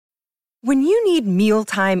When you need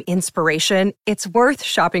mealtime inspiration, it's worth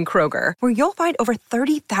shopping Kroger, where you'll find over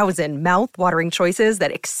 30,000 mouth-watering choices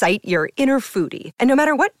that excite your inner foodie. And no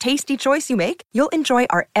matter what tasty choice you make, you'll enjoy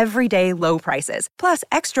our everyday low prices, plus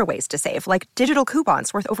extra ways to save, like digital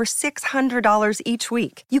coupons worth over $600 each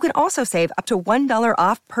week. You can also save up to $1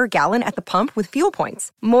 off per gallon at the pump with fuel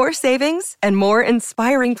points. More savings and more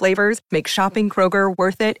inspiring flavors make shopping Kroger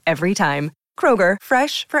worth it every time. Kroger,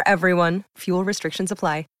 fresh for everyone. Fuel restrictions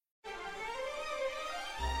apply.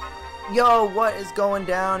 Yo, what is going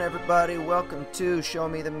down, everybody? Welcome to Show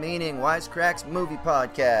Me the Meaning, Wisecracks Movie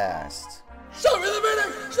Podcast. Show me the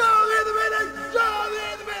meaning! Show me the meaning! Show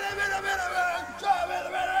me the meaning! Show me the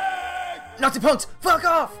meaning! Nazi punks, fuck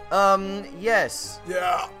off! Yes.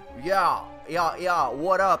 Yeah.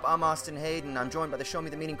 What up? I'm Austin Hayden. I'm joined by the Show Me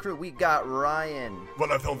the Meaning crew. We got Ryan.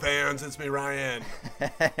 What up, film fans? It's me, Ryan.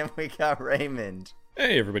 And we got Raymond.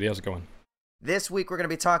 Hey, everybody. How's it going? This week we're going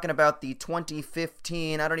to be talking about the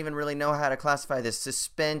 2015, I don't even really know how to classify this,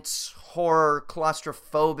 suspense, horror,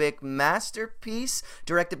 claustrophobic masterpiece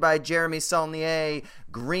directed by Jeremy Saulnier,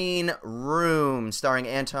 Green Room, starring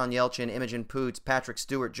Anton Yelchin, Imogen Poots, Patrick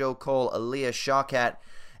Stewart, Joe Cole, Aaliyah Shawkat,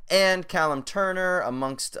 and Callum Turner,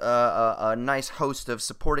 amongst a nice host of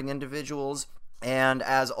supporting individuals. And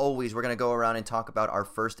as always, we're going to go around and talk about our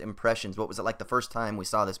first impressions. What was it like the first time we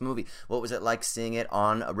saw this movie? What was it like seeing it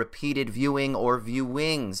on a repeated viewing or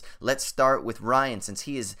viewings? Let's start with Ryan, since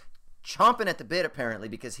he is chomping at the bit, apparently,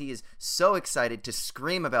 because he is so excited to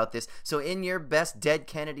scream about this. So in your best Dead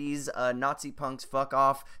Kennedys, Nazi punks, fuck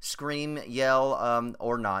off, scream, yell,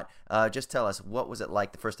 or not, just tell us, what was it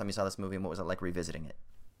like the first time you saw this movie, and what was it like revisiting it?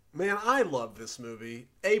 Man, I love this movie.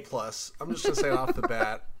 A+. I'm just going to say it off the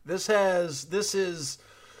bat. I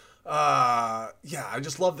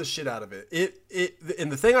just love the shit out of it.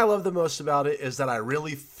 And the thing I love the most about it is that I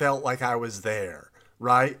really felt like I was there,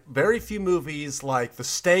 right? Very few movies, like, the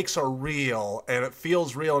stakes are real and it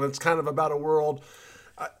feels real, and it's kind of about a world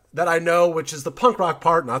that I know, which is the punk rock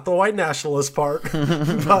part, not the white nationalist part.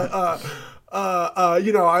 But,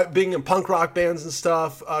 being in punk rock bands and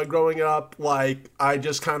stuff, growing up, like, I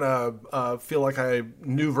just kind of feel like I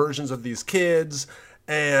knew versions of these kids,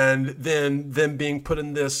 and then them being put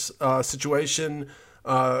in this situation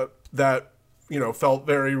that, felt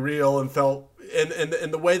very real and felt,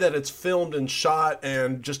 and the way that it's filmed and shot,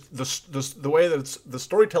 and just the way that the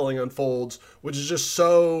storytelling unfolds, which is just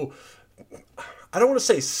so, I don't want to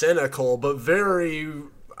say cynical, but very,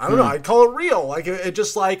 I don't know, I'd call it real. Like, it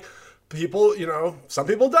just, like, people, some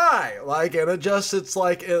people die, like, and it's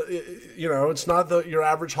like, it's not your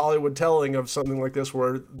average Hollywood telling of something like this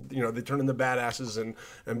where, they turn into badasses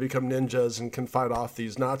and become ninjas and can fight off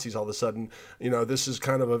these Nazis all of a sudden. This is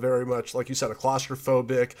kind of a very much, like you said, a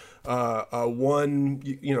claustrophobic,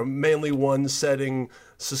 mainly one setting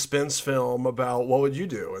suspense film about what would you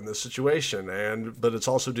do in this situation, but it's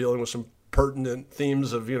also dealing with some pertinent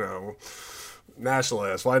themes of,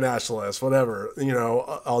 nationalists, white nationalists, whatever,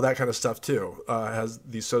 all that kind of stuff too. Has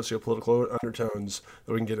these socio-political undertones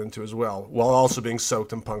that we can get into as well, while also being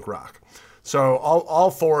soaked in punk rock. So all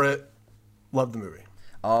for it. Love the movie.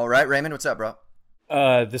 All right, Raymond, what's up, bro?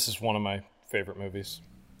 This is one of my favorite movies.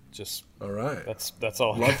 Just all right. That's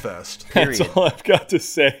all. Love fest. That's all I've got to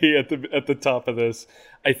say at the top of this.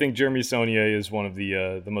 I think Jeremy Saulnier is one of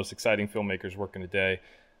the most exciting filmmakers working today.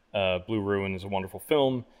 Blue Ruin is a wonderful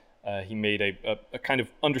film. He made a kind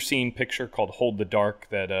of underseen picture called Hold the Dark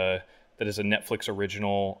that is a Netflix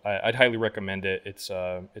original. I'd highly recommend it. It's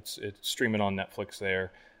streaming on Netflix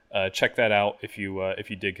there. Check that out if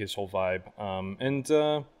you dig his whole vibe. I'm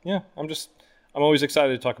always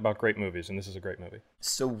excited to talk about great movies, and this is a great movie.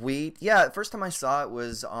 Sweet. Yeah, the first time I saw it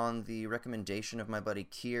was on the recommendation of my buddy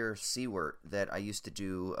Keir Seward that I used to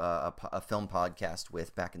do a film podcast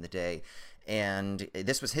with back in the day. And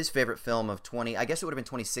this was his favorite film of I guess it would have been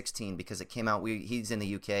 2016 because it came out, he's in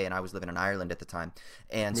the UK and I was living in Ireland at the time.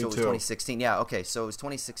 And so it was 2016. Yeah, okay, so it was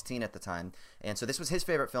 2016 at the time. And so this was his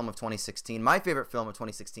favorite film of 2016. My favorite film of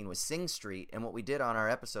 2016 was Sing Street. And what we did on our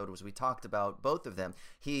episode was we talked about both of them.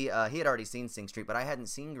 He had already seen Sing Street, but I hadn't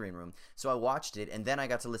seen Green Room. So I watched it, and then I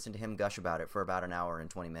got to listen to him gush about it for about an hour and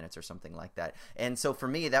 20 minutes or something like that. And so for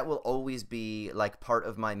me, that will always be like part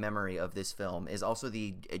of my memory of this film, is also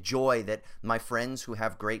the joy that my friends who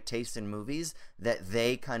have great taste in movies, that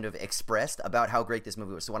they kind of expressed about how great this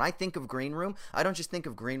movie was. So when I think of Green Room, I don't just think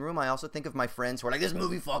of Green Room, I also think of my friends who are like, this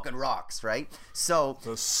movie fucking rocks, right? So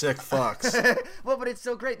those sick fucks. Well, but it's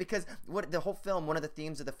so great because one of the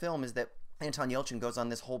themes of the film is that Anton Yelchin goes on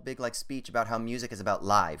this whole big like speech about how music is about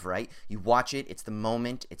live, right? You watch it, it's the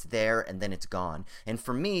moment, it's there, and then it's gone. And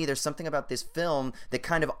for me, there's something about this film that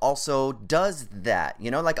kind of also does that,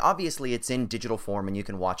 you know? Like, obviously it's in digital form and you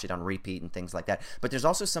can watch it on repeat and things like that, but there's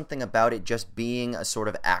also something about it just being a sort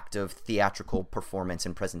of active theatrical performance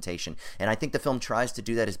and presentation. And I think the film tries to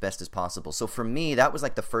do that as best as possible. So for me, that was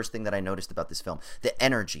like the first thing that I noticed about this film. The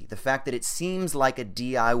energy, the fact that it seems like a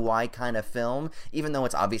DIY kind of film, even though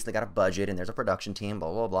it's obviously got a budget and there's a production team,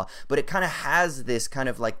 blah, blah, blah. But it kind of has this kind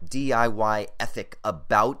of like DIY ethic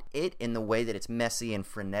about it in the way that it's messy and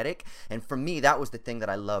frenetic. And for me, that was the thing that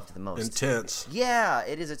I loved the most. Intense. Yeah,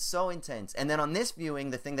 it is. It's so intense. And then on this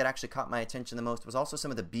viewing, the thing that actually caught my attention the most was also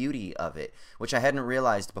some of the beauty of it, which I hadn't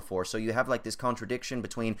realized before. So you have like this contradiction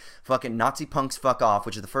between fucking Nazi punks fuck off,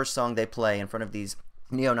 which is the first song they play in front of these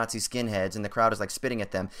neo-Nazi skinheads, and the crowd is like spitting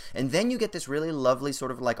at them. And then you get this really lovely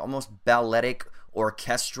sort of like almost balletic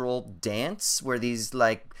orchestral dance where these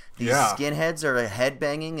skinheads are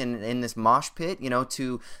headbanging in this mosh pit, you know,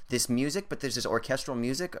 to this music, but there's this orchestral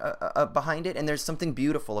music behind it, and there's something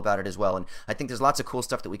beautiful about it as well. And I think there's lots of cool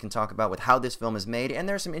stuff that we can talk about with how this film is made, and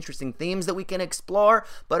there's some interesting themes that we can explore.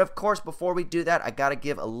 But of course, before we do that, I gotta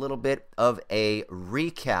give a little bit of a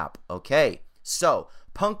recap. Okay, so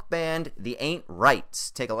punk band The Ain't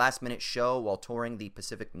Rights take a last-minute show while touring the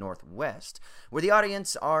Pacific Northwest, where the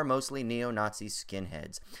audience are mostly neo-Nazi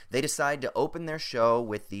skinheads. They decide to open their show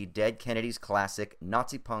with the Dead Kennedys classic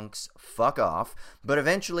Nazi Punks Fuck Off, but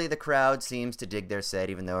eventually the crowd seems to dig their set,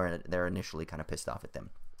 even though they're initially kind of pissed off at them.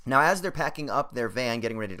 Now, as they're packing up their van,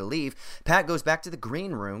 getting ready to leave, Pat goes back to the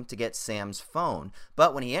green room to get Sam's phone.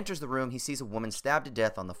 But when he enters the room, he sees a woman stabbed to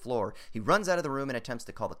death on the floor. He runs out of the room and attempts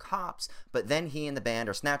to call the cops, but then he and the band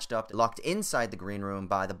are snatched up, locked inside the green room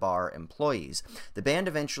by the bar employees. The band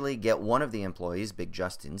eventually get one of the employees, Big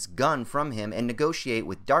Justin's, gun from him and negotiate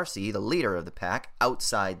with Darcy, the leader of the pack,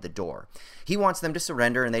 outside the door. He wants them to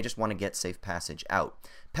surrender, and they just want to get safe passage out.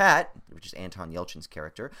 Pat, which is Anton Yelchin's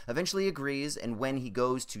character, eventually agrees, and when he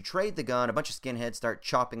goes to trade the gun, a bunch of skinheads start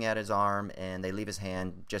chopping at his arm, and they leave his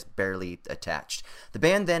hand just barely attached. The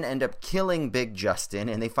band then end up killing Big Justin,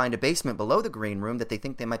 and they find a basement below the green room that they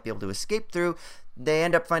think they might be able to escape through. They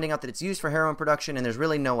end up finding out that it's used for heroin production, and there's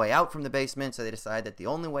really no way out from the basement, so they decide that the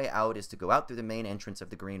only way out is to go out through the main entrance of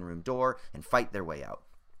the green room door and fight their way out.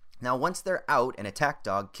 Now, once they're out, an attack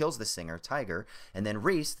dog kills the singer, Tiger, and then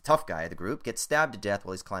Reese, the tough guy of the group, gets stabbed to death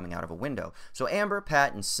while he's climbing out of a window. So Amber,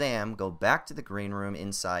 Pat, and Sam go back to the green room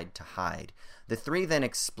inside to hide. The three then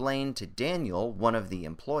explain to Daniel, one of the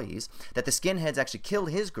employees, that the skinheads actually killed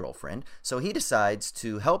his girlfriend, so he decides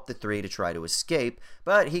to help the three to try to escape,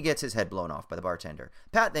 but he gets his head blown off by the bartender.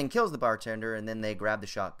 Pat then kills the bartender, and then they grab the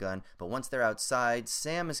shotgun, but once they're outside,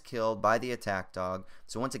 Sam is killed by the attack dog,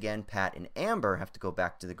 so once again, Pat and Amber have to go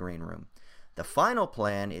back to the green room. The final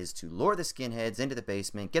plan is to lure the skinheads into the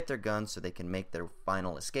basement, get their guns so they can make their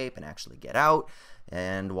final escape and actually get out.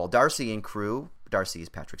 And while Darcy and crew, Darcy is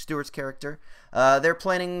Patrick Stewart's character, they're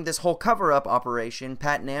planning this whole cover-up operation,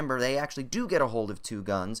 Pat and Amber, they actually do get a hold of two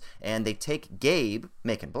guns, and they take Gabe,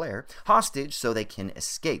 Macon Blair, hostage so they can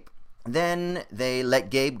escape. Then they let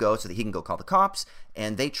Gabe go so that he can go call the cops,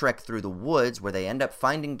 and they trek through the woods where they end up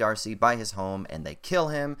finding Darcy by his home, and they kill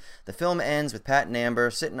him. The film ends with Pat and Amber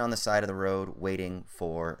sitting on the side of the road waiting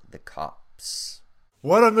for the cops.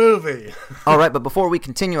 What a movie! All right, but before we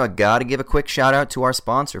continue, I gotta give a quick shout out to our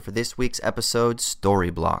sponsor for this week's episode,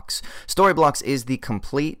 Storyblocks. Storyblocks is the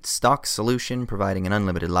complete stock solution, providing an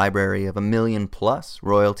unlimited library of 1 million plus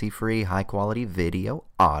royalty-free, high-quality video,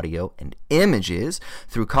 audio, and images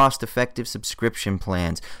through cost-effective subscription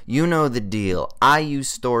plans. You know the deal. I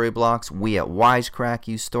use Storyblocks. We at Wisecrack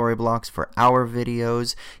use Storyblocks for our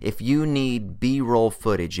videos. If you need B-roll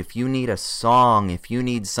footage, if you need a song, if you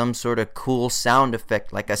need some sort of cool sound effect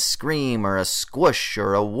like a scream or a squish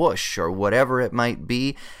or a whoosh or whatever it might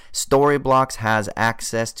be, Storyblocks has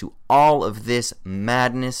access to all of this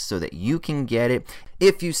madness so that you can get it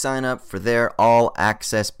if you sign up for their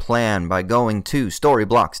all-access plan by going to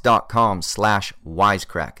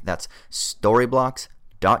storyblocks.com/wisecrack. That's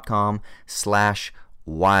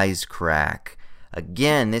storyblocks.com/wisecrack.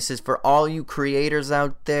 Again, this is for all you creators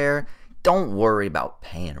out there. Don't worry about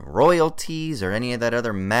paying royalties or any of that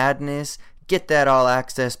other madness. Get that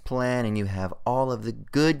all-access plan, and you have all of the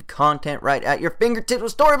good content right at your fingertips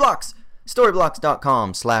with Storyblocks.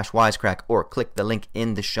 Storyblocks.com/wisecrack, or click the link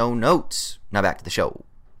in the show notes. Now back to the show.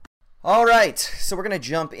 All right, so we're going to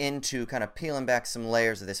jump into kind of peeling back some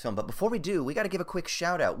layers of this film. But before we do, we got to give a quick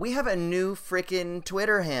shout out. We have a new freaking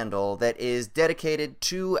Twitter handle that is dedicated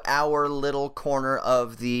to our little corner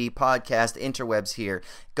of the podcast interwebs here.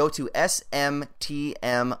 Go to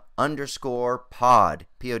SMTM_. SMTM_pod.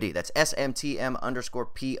 P-O-D. That's SMTM_POD.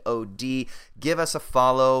 Give us a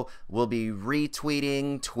follow. We'll be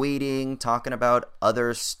retweeting, tweeting, talking about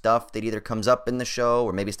other stuff that either comes up in the show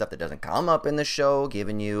or maybe stuff that doesn't come up in the show,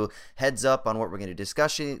 giving you heads up on what we're going to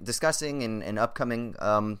discussing in upcoming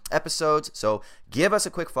episodes. So give us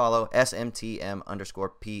a quick follow,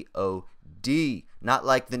 SMTM_POD. Not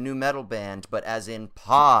like the new metal band, but as in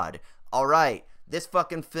pod. All right. This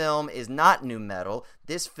fucking film is not new metal.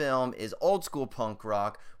 This film is old school punk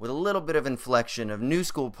rock with a little bit of inflection of new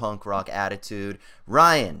school punk rock attitude.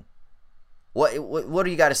 Ryan, what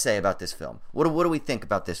do you got to say about this film? What do we think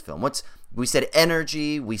about this film? We said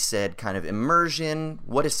energy, we said kind of immersion.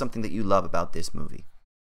 What is something that you love about this movie?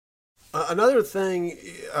 Another thing,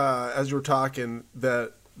 as you were talking,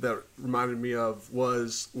 that reminded me of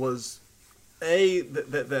was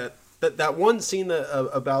that one scene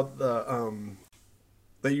about the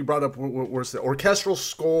that you brought up, was the orchestral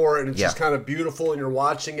score, and it's just kind of beautiful, and you're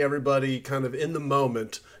watching everybody kind of in the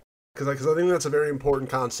moment. Because I think that's a very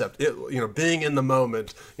important concept. Being in the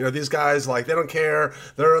moment. These guys, like, they don't care.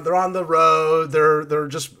 They're on the road. They're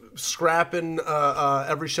just scrapping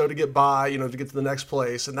every show to get by. To get to the next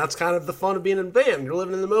place. And that's kind of the fun of being in a band. You're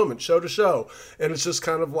living in the moment, show to show, and it's just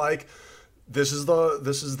kind of like, this is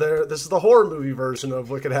the horror movie version of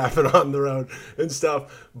what could happen on the road and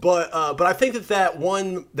stuff. But I think that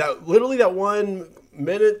one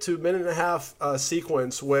minute to minute and a half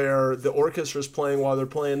sequence where the orchestra is playing while they're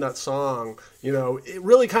playing that song, it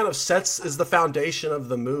really kind of is the foundation of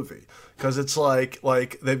the movie, because it's like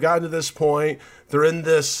they've gotten to this point,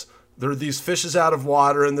 there are these fishes out of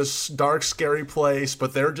water in this dark, scary place,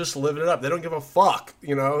 but they're just living it up. They don't give a fuck,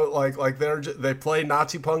 they play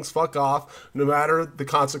Nazi punks fuck off, no matter the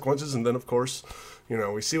consequences. And then, of course,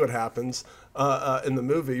 we see what happens in the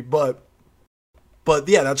movie. But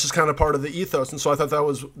yeah, that's just kind of part of the ethos. And so I thought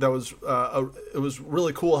it was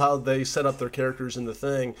really cool how they set up their characters in the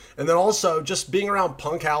thing. And then also just being around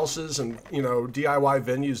punk houses and DIY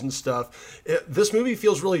venues and stuff. This movie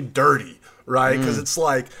feels really dirty. Right, because it's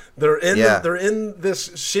like they're in this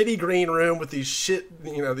shitty green room with these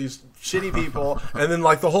shitty people, and then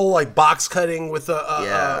like the whole like box cutting with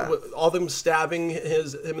with all them stabbing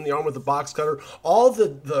him in the arm with the box cutter. All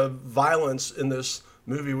the violence in this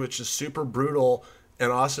movie, which is super brutal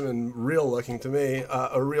and awesome and real looking to me,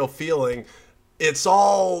 a real feeling. It's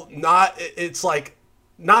all not. It's like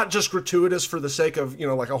not just gratuitous for the sake of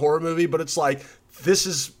like a horror movie, but it's like this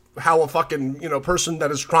is how a fucking person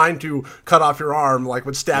that is trying to cut off your arm like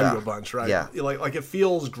would stab you a bunch, right? Yeah, like it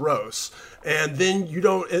feels gross. And then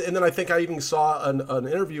and then I think I even saw an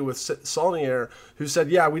interview with Saulnier, who said,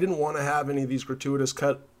 we didn't want to have any of these gratuitous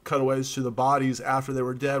cutaways to the bodies after they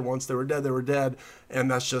were dead. Once they were dead, they were dead,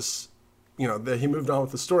 and that's just that he moved on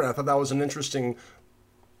with the story. I thought that was an interesting.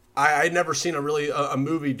 I'd never seen a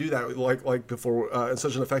movie do that like before in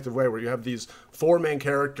such an effective way, where you have these four main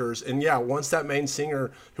characters, and once that main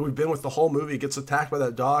singer who we've been with the whole movie gets attacked by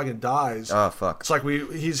that dog and dies. Oh fuck! It's like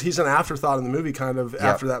he's an afterthought in the movie, kind of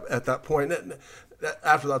after that, at that point.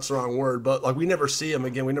 After that's the wrong word, but like we never see him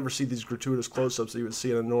again. We never see these gratuitous close-ups that you would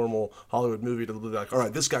see in a normal Hollywood movie to be like, all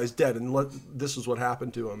right, this guy's dead, and this is what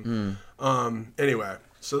happened to him. Anyway,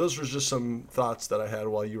 so those were just some thoughts that I had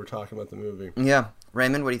while you were talking about the movie. Yeah.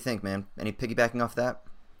 Raymond, what do you think, man? Any piggybacking off that?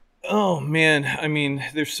 Oh man, I mean,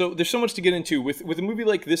 there's so much to get into with a movie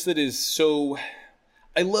like this that is so.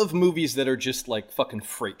 I love movies that are just like fucking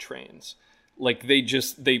freight trains. Like they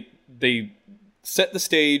set the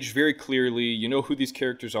stage very clearly. You know who these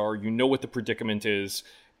characters are. You know what the predicament is,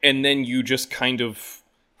 and then you just kind of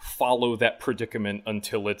follow that predicament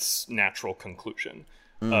until its natural conclusion,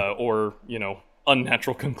 or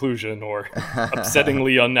unnatural conclusion, or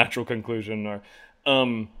upsettingly unnatural conclusion, or.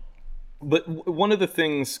 But one of the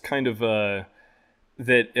things kind of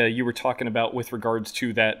that you were talking about with regards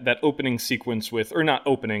to that opening sequence or not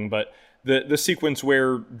opening, but the sequence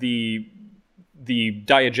where the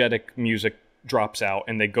diegetic music drops out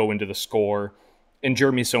and they go into the score, and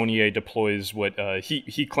Jeremy Saulnier deploys what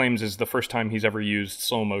he claims is the first time he's ever used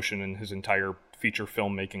slow motion in his entire feature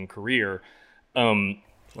filmmaking career. Like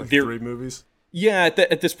 3 movies? Yeah,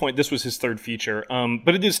 at this point, this was his third feature.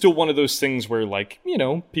 But it is still one of those things where, like,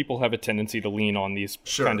 people have a tendency to lean on these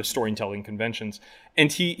kind of storytelling conventions.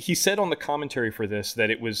 And he said on the commentary for this that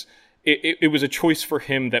it was a choice for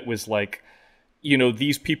him that was like,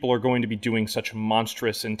 these people are going to be doing such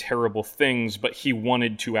monstrous and terrible things, but he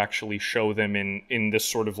wanted to actually show them in this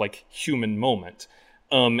sort of like human moment.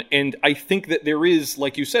 And I think that there is,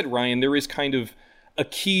 like you said, Ryan, there is kind of a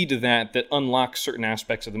key to that unlocks certain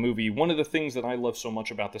aspects of the movie. One of the things that I love so much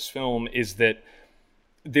about this film is that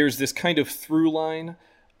there's this kind of through line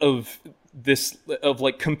of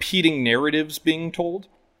like competing narratives being told,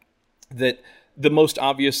 that the most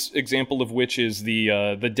obvious example of which is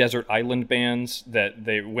the desert island bands, that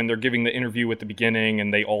when they're giving the interview at the beginning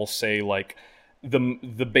and they all say like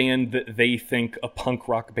the band that they think a punk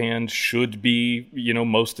rock band should be,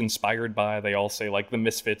 most inspired by, they all say like the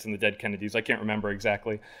Misfits and the Dead Kennedys. I can't remember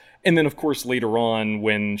exactly. And then of course later on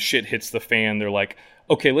when shit hits the fan, they're like,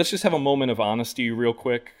 okay, let's just have a moment of honesty real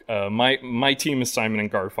quick. My team is Simon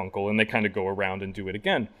and Garfunkel, and they kind of go around and do it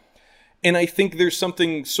again. And I think there's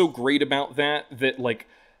something so great about that like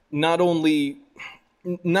not only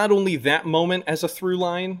that moment as a through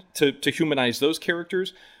line to humanize those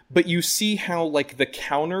characters, but you see how like the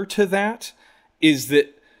counter to that is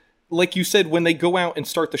that, like you said, when they go out and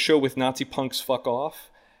start the show with Nazi punks fuck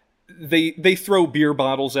off, they throw beer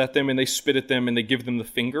bottles at them and they spit at them and they give them the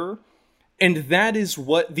finger. And that is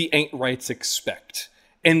what the Ain't Rights expect.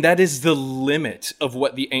 And that is the limit of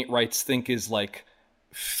what the Ain't Rights think is like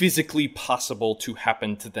physically possible to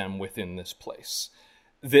happen to them within this place.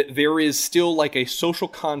 That there is still like a social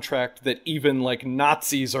contract that even like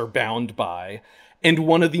Nazis are bound by. And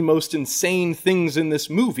one of the most insane things in this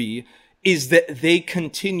movie is that they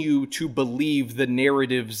continue to believe the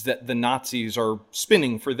narratives that the Nazis are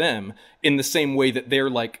spinning for them in the same way that they're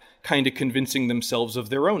like kind of convincing themselves of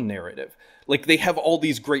their own narrative. Like they have all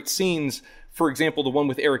these great scenes. For example, the one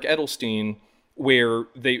with Eric Edelstein, where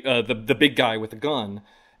they the big guy with the gun,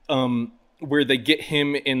 where they get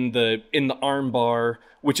him in the arm bar,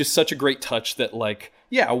 which is such a great touch that like,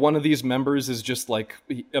 yeah, one of these members is just like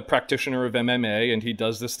a practitioner of MMA and he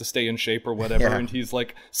does this to stay in shape or whatever. Yeah. And he's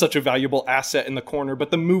like such a valuable asset in the corner.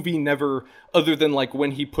 But the movie never, other than like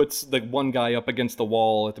when he puts the one guy up against the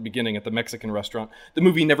wall at the beginning at the Mexican restaurant, the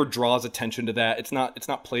movie never draws attention to that. It's not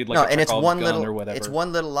played like a Chekhov's gun or whatever. It's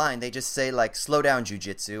one little line. They just say like slow down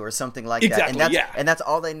jujitsu or something like exactly, that. And that's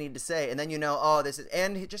all they need to say. And then this is,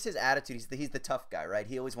 and just his attitude, he's the tough guy, right?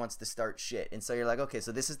 He always wants to start shit. And so you're like, okay,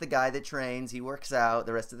 so this is the guy that trains, he works out,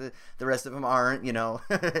 the rest of them aren't,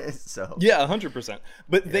 so yeah, 100%.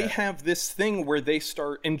 But they have this thing where they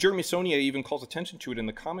start, and Jeremy Saulnier even calls attention to it in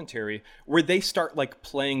the commentary, where they start like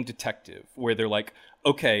playing detective, where they're like,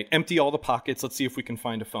 okay, empty all the pockets, let's see if we can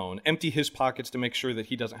find a phone. Empty his pockets to make sure that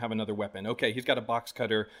he doesn't have another weapon. Okay, he's got a box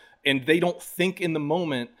cutter, and they don't think in the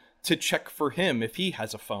moment to check for him if he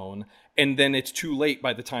has a phone, and then it's too late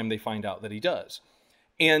by the time they find out that he does.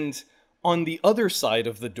 And on the other side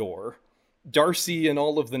of the door, Darcy and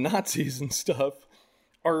all of the Nazis and stuff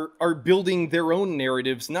are building their own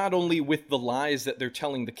narratives, not only with the lies that they're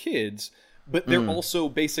telling the kids, but they're also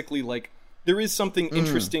basically like, there is something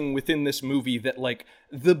interesting within this movie that like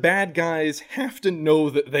the bad guys have to know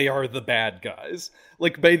that they are the bad guys.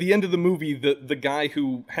 Like by the end of the movie, the guy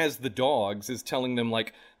who has the dogs is telling them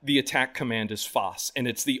like the attack command is FOSS and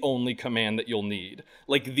it's the only command that you'll need.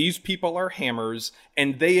 Like these people are hammers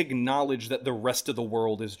and they acknowledge that the rest of the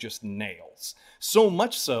world is just nails. So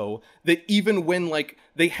much so that even when like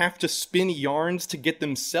they have to spin yarns to get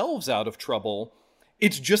themselves out of trouble,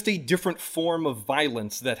 it's just a different form of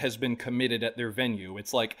violence that has been committed at their venue.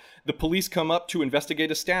 It's like the police come up to investigate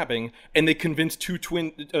a stabbing, and they convince two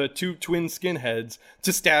twin skinheads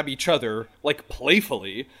to stab each other, like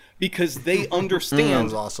playfully, because they understand. That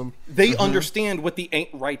was awesome. They understand what the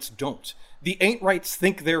Ain't Rights don't. The Ain't Rights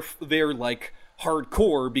think they're like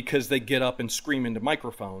hardcore because they get up and scream into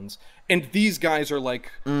microphones. And these guys are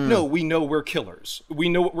like, no, we know we're killers. We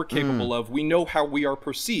know what we're capable of. We know how we are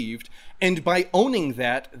perceived. And by owning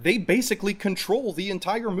that, they basically control the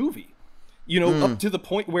entire movie. Up to the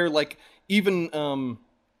point where like even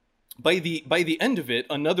by the end of it,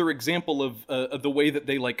 another example of the way that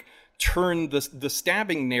they like turn the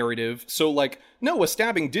stabbing narrative. So like, no, a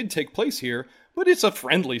stabbing did take place here, but it's a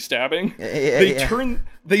friendly stabbing.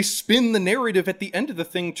 They spin the narrative at the end of the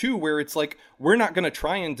thing too, where it's like, we're not going to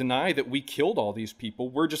try and deny that we killed all these people.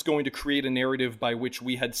 We're just going to create a narrative by which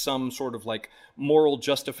we had some sort of like moral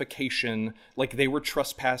justification, like they were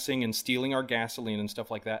trespassing and stealing our gasoline and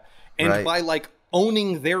stuff like that. And by like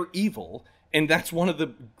owning their evil, and that's one of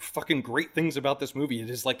the fucking great things about this movie. It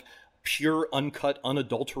is like pure, uncut,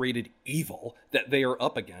 unadulterated evil that they are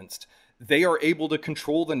up against. They are able to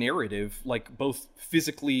control the narrative, like both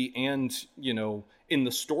physically and, in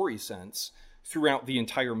the story sense throughout the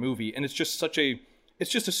entire movie. And it's just such a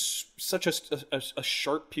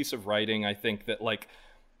sharp piece of writing. I think that like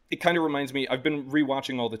it kind of reminds me, I've been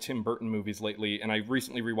rewatching all the Tim Burton movies lately, and I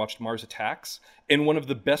recently rewatched Mars Attacks. And one of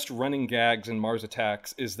the best running gags in Mars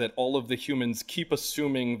Attacks is that all of the humans keep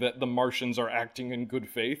assuming that the Martians are acting in good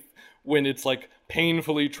faith, when it's like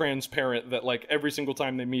painfully transparent that like every single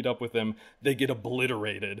time they meet up with them, they get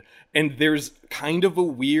obliterated. And there's kind of a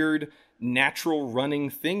weird natural running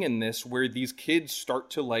thing in this where these kids start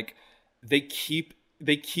to like, they keep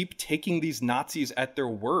taking these Nazis at their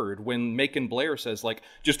word when Macon Blair says, like,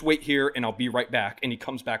 just wait here and I'll be right back. And he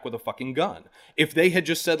comes back with a fucking gun. If they had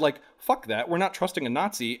just said, like, fuck that, we're not trusting a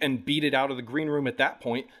Nazi, and beat it out of the green room at that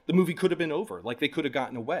point, the movie could have been over. Like, they could have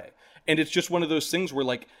gotten away. And it's just one of those things where,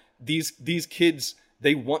 like, these kids,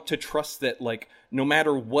 they want to trust that, like, no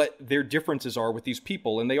matter what their differences are with these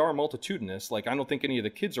people, and they are multitudinous. Like, I don't think any of the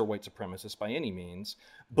kids are white supremacists by any means,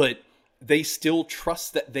 but they still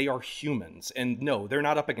trust that they are humans. And no, they're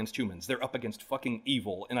not up against humans. They're up against fucking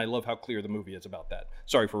evil. And I love how clear the movie is about that.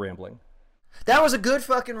 Sorry for rambling. That was a good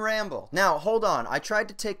fucking ramble. Now, hold on. I tried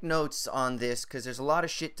to take notes on this because there's a lot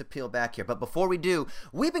of shit to peel back here. But before we do,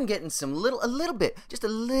 we've been getting just a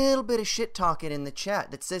little bit of shit talking in the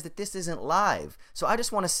chat that says that this isn't live. So I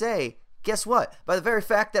just want to say, guess what? By the very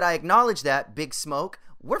fact that I acknowledge that, Big Smoke,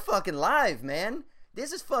 we're fucking live, man.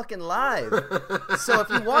 This is fucking live. So if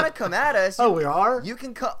you want to come at us... Oh, we are? You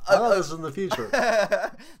can come... this is in the future.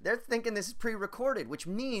 They're thinking this is pre-recorded, which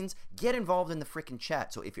means get involved in the freaking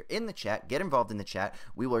chat. So if you're in the chat, get involved in the chat.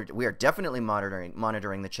 We are definitely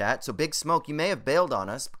monitoring the chat. So Big Smoke, you may have bailed on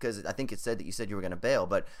us because I think it said that you said you were going to bail,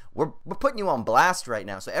 but we're putting you on blast right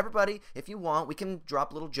now. So everybody, if you want, we can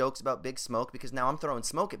drop little jokes about Big Smoke because now I'm throwing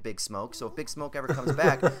smoke at Big Smoke. So if Big Smoke ever comes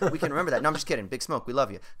back, we can remember that. No, I'm just kidding. Big Smoke, we love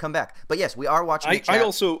you. Come back. But yes, we are watching I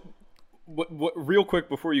also, real quick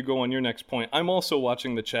before you go on your next point, I'm also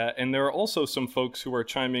watching the chat, and there are also some folks who are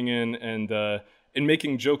chiming in and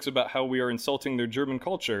making jokes about how we are insulting their German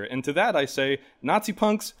culture. And to that I say, Nazi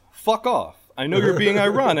punks, fuck off. I know you're being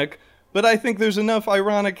ironic, but I think there's enough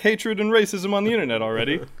ironic hatred and racism on the internet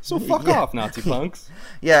already. So fuck off, Nazi punks.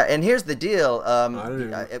 Yeah, and here's the deal. I don't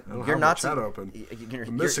you're have Nazi. my chat open.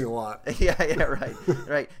 I'm missing a lot. Yeah, right,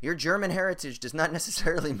 right. Your German heritage does not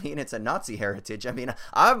necessarily mean it's a Nazi heritage. I mean,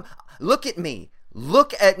 look at me.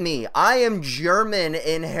 Look at me. I am German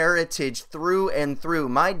in heritage through and through.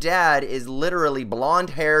 My dad is literally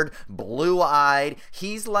blonde-haired, blue-eyed.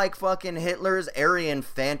 He's like fucking Hitler's Aryan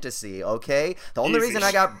fantasy, okay? The only reason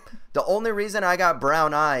I got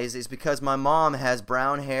brown eyes is because my mom has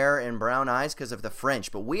brown hair and brown eyes because of the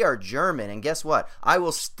French. But we are German, and guess what? I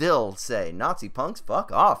will still say, Nazi punks,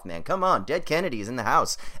 fuck off, man. Come on, Dead Kennedy is in the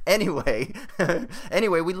house. Anyway,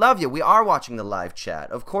 we love you. We are watching the live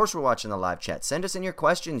chat. Of course we're watching the live chat. Send us in your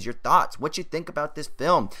questions, your thoughts, what you think about this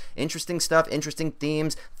film. Interesting stuff, interesting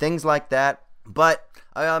themes, things like that. But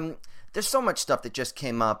there's so much stuff that just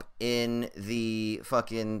came up in the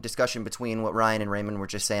fucking discussion between what Ryan and Raymond were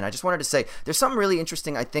just saying. I just wanted to say there's something really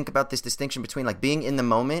interesting, I think, about this distinction between like being in the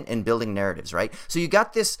moment and building narratives, right? So you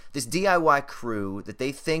got this DIY crew that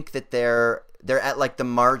they think that they're at like the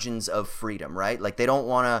margins of freedom, right? Like they don't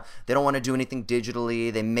want to do anything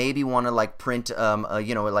digitally. They maybe want to like print like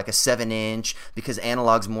a 7-inch because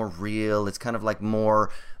analog's more real. It's kind of like more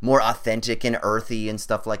authentic and earthy and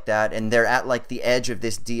stuff like that. And they're at like the edge of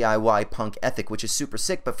this DIY punk ethic, which is super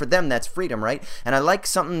sick, but for them that's freedom, right? And I like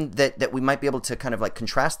something that we might be able to kind of like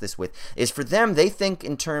contrast this with is for them, they think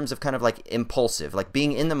in terms of kind of like impulsive, like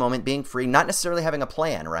being in the moment, being free, not necessarily having a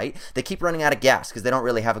plan, right? They keep running out of gas because they don't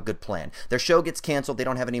really have a good plan. Their show gets canceled, they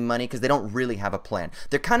don't have any money because they don't really have a plan.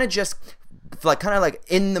 They're kind of just like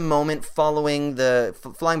in the moment, flying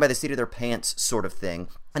by the seat of their pants sort of thing.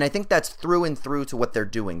 And I think that's through and through to what they're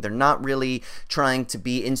doing. They're not really trying to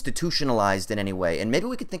be institutionalized in any way. And maybe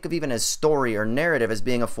we could think of even as story or narrative as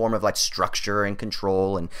being a form of like structure and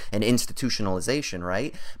control and institutionalization,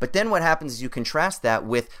 right? But then what happens is you contrast that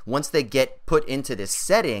with once they get put into this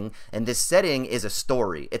setting, and this setting is a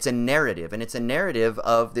story. It's a narrative, and it's a narrative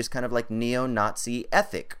of this kind of like neo-Nazi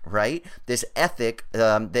ethic, right? This ethic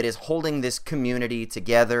that is holding this community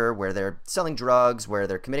together where they're selling drugs, where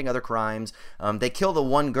they're committing other crimes. They kill the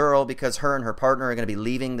one girl because her and her partner are going to be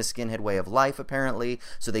leaving the skinhead way of life, apparently.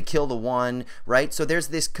 So they kill the one, right? So there's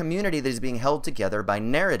this community that is being held together by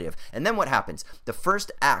narrative. And then what happens? The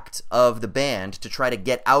first act of the band to try to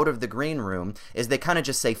get out of the green room is they kind of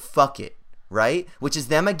just say, fuck it, right? Which is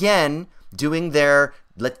them again doing their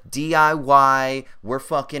let's DIY, we're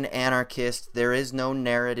fucking anarchists, there is no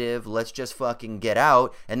narrative, let's just fucking get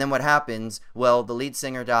out. And then what happens? Well, the lead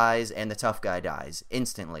singer dies and the tough guy dies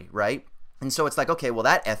instantly, right? And so it's like, okay, well,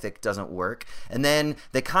 that ethic doesn't work. And then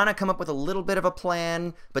they kind of come up with a little bit of a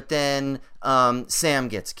plan, but then Sam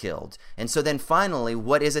gets killed. And so then finally,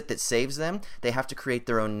 what is it that saves them? They have to create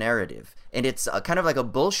their own narrative. And it's kind of like a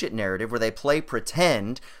bullshit narrative where they play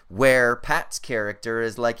pretend, where Pat's character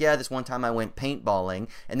is like, yeah, this one time I went paintballing.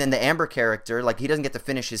 And then the Amber character, like, he doesn't get to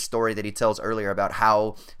finish his story that he tells earlier about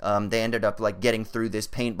how they ended up, like, getting through this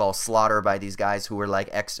paintball slaughter by these guys who were, like,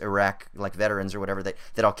 ex-Iraq, like, veterans or whatever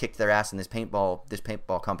that all kicked their ass in this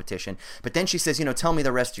paintball competition. But then she says, you know, tell me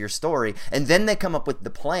the rest of your story. And then they come up with the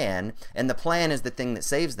plan, and the plan is the thing that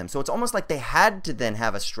saves them. So it's almost like they had to then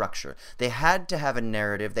have a structure. They had to have a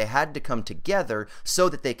narrative. They had to come together so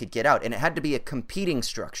that they could get out. And it had to be a competing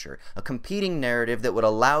structure, a competing narrative that would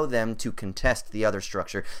allow them to contest the other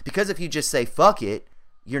structure. Because if you just say, fuck it,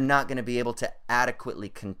 you're not going to be able to adequately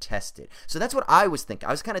contest it. So that's what I was thinking.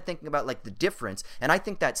 I was kind of thinking about, like, the difference. And I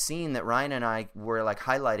think that scene that Ryan and I were, like,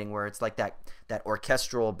 highlighting, where it's like that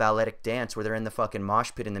orchestral balletic dance where they're in the fucking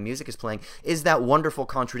mosh pit and the music is playing, is that wonderful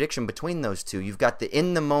contradiction between those two. You've got the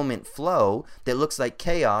in the moment flow that looks like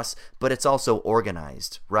chaos, but it's also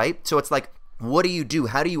organized, right? So it's like, what do?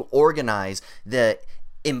 How do you organize the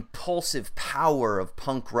impulsive power of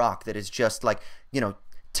punk rock that is just like, you know,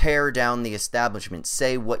 tear down the establishment,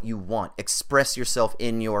 say what you want, express yourself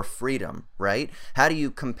in your freedom, right? How do you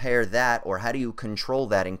compare that, or how do you control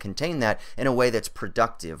that and contain that in a way that's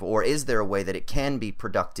productive? Or is there a way that it can be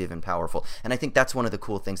productive and powerful? And I think that's one of the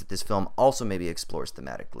cool things that this film also maybe explores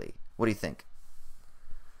thematically. What do you think?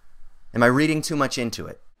 Am I reading too much into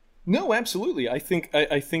it? No, absolutely. I think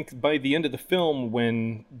by the end of the film,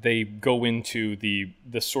 when they go into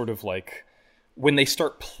the sort of like, when they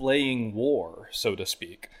start playing war, so to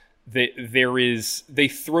speak, they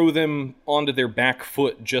throw them onto their back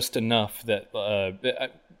foot just enough that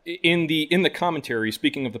in the commentary,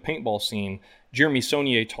 speaking of the paintball scene, Jeremy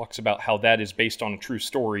Saulnier talks about how that is based on a true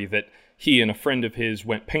story, that he and a friend of his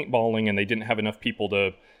went paintballing and they didn't have enough people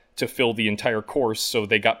to fill the entire course, so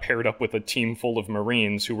they got paired up with a team full of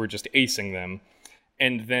Marines who were just acing them.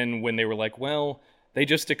 And then when they were like, well, they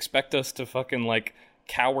just expect us to fucking, like,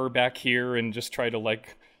 cower back here and just try to,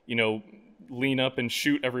 like, you know, lean up and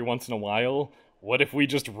shoot every once in a while. What if we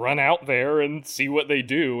just run out there and see what they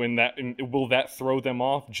do? And will that throw them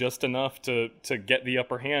off just enough to get the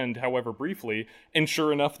upper hand, however briefly? And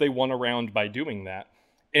sure enough, they won a round by doing that.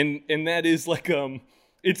 And that is like,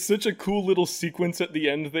 it's such a cool little sequence at the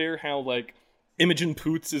end there, how, like, Imogen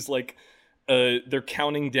Poots is like, they're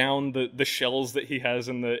counting down the shells that he has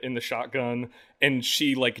in the shotgun, and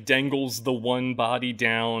she, like, dangles the one body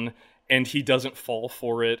down, and he doesn't fall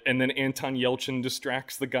for it, and then Anton Yelchin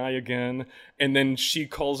distracts the guy again, and then she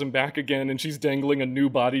calls him back again, and she's dangling a new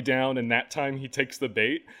body down, and that time he takes the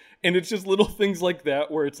bait. And it's just little things like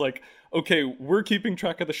that where it's like, okay, we're keeping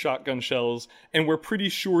track of the shotgun shells, and we're pretty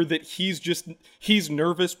sure that he's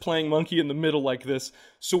nervous playing monkey in the middle like this,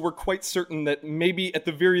 so we're quite certain that maybe at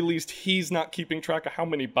the very least he's not keeping track of how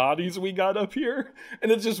many bodies we got up here.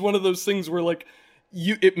 And it's just one of those things where, like,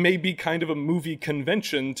 it may be kind of a movie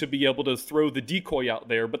convention to be able to throw the decoy out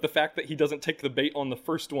there, but the fact that he doesn't take the bait on the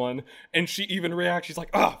first one, and she even reacts, she's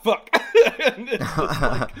like, ah, fuck. And it's just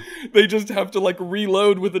like, they just have to, like,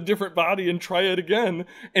 reload with a different body and try it again.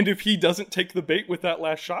 And if he doesn't take the bait with that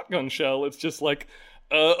last shotgun shell, it's just like,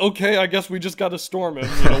 okay, I guess we just got to storm him.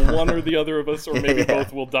 You know, one or the other of us, or maybe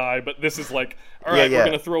both will die. But this is like, all right, we're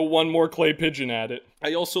going to throw one more clay pigeon at it.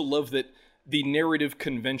 I also love that the narrative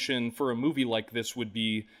convention for a movie like this would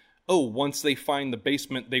be, oh, once they find the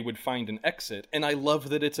basement, they would find an exit. And I love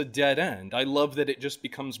that it's a dead end. I love that it just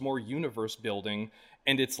becomes more universe building.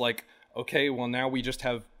 And it's like, okay, well, now we just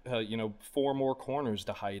have, 4 more corners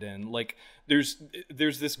to hide in. Like, there's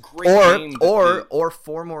this great or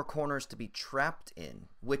 4 more corners to be trapped in,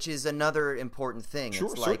 which is another important thing. Sure,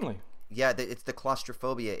 it's like, certainly. Yeah, it's the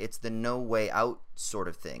claustrophobia. It's the no way out sort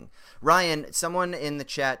of thing. Ryan, someone in the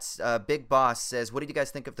chats, Big Boss, says, what did you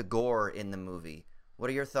guys think of the gore in the movie? What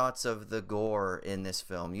are your thoughts of the gore in this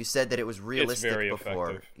film? You said that it was realistic before.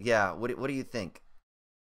 Effective. Yeah, what do you think?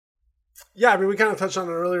 Yeah, I mean, we kind of touched on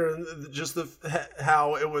it earlier, just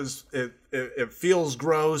how it feels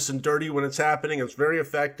gross and dirty when it's happening. It's very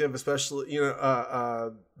effective, especially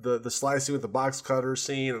the slicing with the box cutter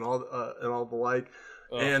scene and all the like.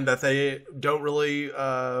 And that they don't really,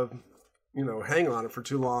 hang on it for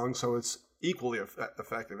too long, so it's equally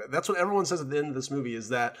effective. That's what everyone says at the end of this movie, is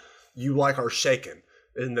that you, like, are shaken,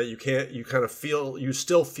 and that you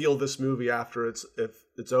still feel this movie after it's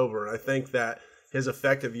over. And I think that his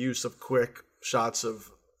effective use of quick shots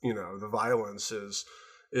of, the violence is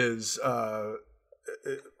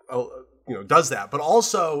does that. But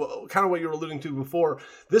also, kind of what you were alluding to before,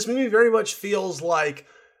 this movie very much feels like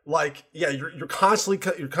you're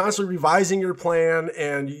constantly revising your plan,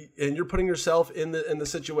 and you're putting yourself in the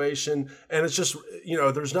situation, and it's just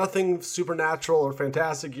there's nothing supernatural or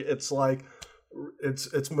fantastic. It's like it's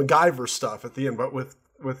MacGyver stuff at the end, but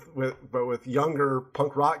with younger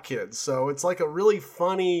punk rock kids. So it's like a really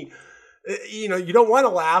funny. You don't want to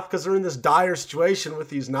laugh because they're in this dire situation with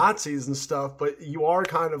these Nazis and stuff, but you are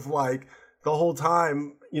kind of like the whole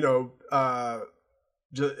time,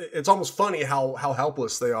 it's almost funny how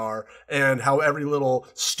helpless they are, and how every little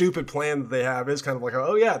stupid plan that they have is kind of like,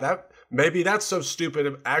 oh yeah, maybe that's so stupid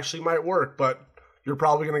it actually might work, but you're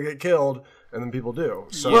probably going to get killed. And then people do.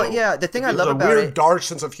 So well, yeah, the thing I love about it... There's a weird, dark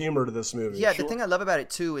sense of humor to this movie. Yeah, the thing I love about it,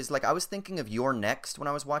 too, is, like, I was thinking of You're Next when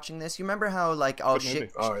I was watching this. You remember how, like,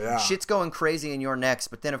 shit's going crazy in You're Next,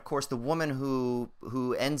 but then, of course, the woman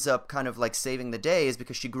who ends up kind of, like, saving the day is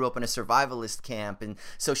because she grew up in a survivalist camp, and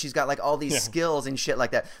so she's got, like, all these skills and shit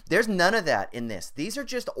like that. There's none of that in this. These are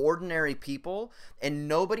just ordinary people, and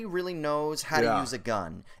nobody really knows how to use a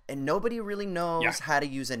gun, and nobody really knows how to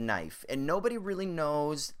use a knife, and nobody really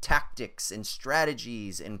knows tactics and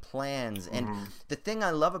strategies and plans. And the thing I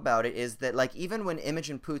love about it is that, like, even when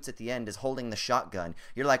Imogen Poots at the end is holding the shotgun,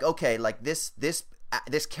 you're like, okay, like this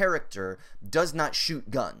character does not shoot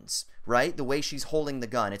guns, right? The way she's holding the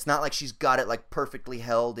gun, it's not like she's got it like perfectly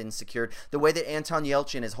held and secured. The way that Anton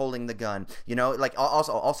Yelchin is holding the gun, like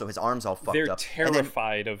also his arms all fucked up. They're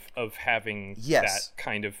terrified of having that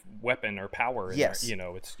kind of weapon or power. Yes,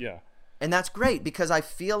 it's And that's great, because I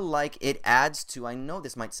feel like it adds to, I know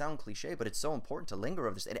this might sound cliche, but it's so important to linger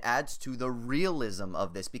over this. It adds to the realism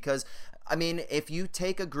of this, because, I mean, if you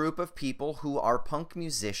take a group of people who are punk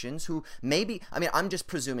musicians who maybe, I mean, I'm just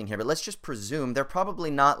presuming here, but let's just presume they're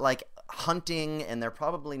probably not like hunting, and they're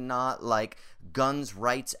probably not like guns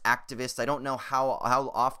rights activists. I don't know how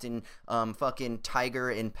often fucking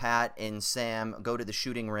Tiger and Pat and Sam go to the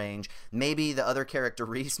shooting range. Maybe the other character,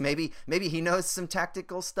 Reese, maybe he knows some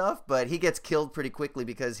tactical stuff, but he gets killed pretty quickly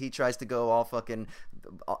because he tries to go all fucking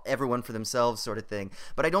everyone for themselves sort of thing.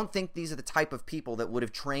 But I don't think these are the type of people that would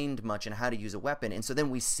have trained much in how to use a weapon. And so then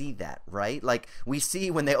we see that, right? Like, we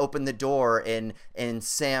see when they open the door and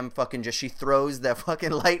Sam fucking she throws that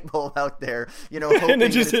fucking light bulb out there, and it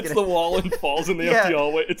just hits the wall and falls in the empty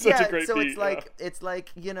hallway. It's such a great beat. It's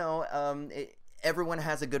like everyone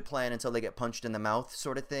has a good plan until they get punched in the mouth,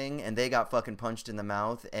 sort of thing, and they got fucking punched in the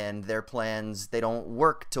mouth, and their plans, they don't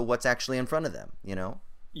work to what's actually in front of them,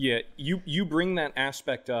 Yeah, you bring that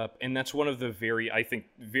aspect up, and that's one of the I think,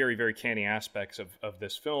 very, very canny aspects of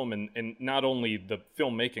this film, and not only the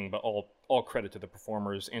filmmaking, but all credit to the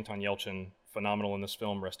performers. Anton Yelchin, phenomenal in this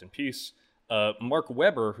film, rest in peace. Mark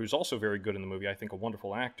Webber, who's also very good in the movie, I think a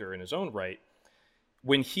wonderful actor in his own right,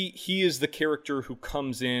 when he is the character who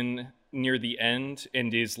comes in near the end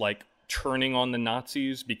and is like turning on the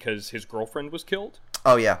Nazis because his girlfriend was killed.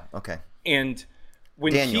 Oh yeah, okay. And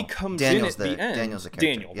when he comes in at the end, Daniel's the character.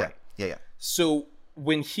 Daniel, right? Yeah. So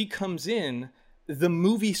when he comes in, the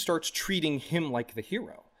movie starts treating him like the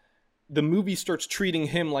hero. The movie starts treating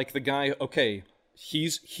him like the guy. Okay,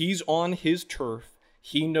 he's on his turf.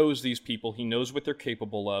 He knows these people. He knows what they're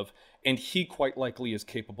capable of, and he quite likely is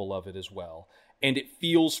capable of it as well. And it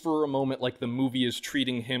feels for a moment like the movie is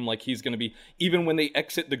treating him like he's going to be, even when they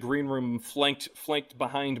exit the green room flanked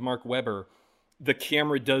behind Mark Webber, the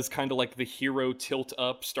camera does kind of like the hero tilt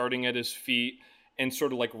up, starting at his feet and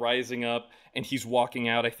sort of like rising up, and he's walking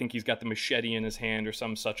out. I think he's got the machete in his hand or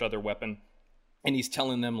some such other weapon. And he's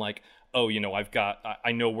telling them like, oh,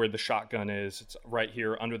 I know where the shotgun is. It's right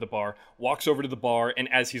here under the bar. Walks over to the bar,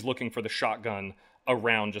 and as he's looking for the shotgun, a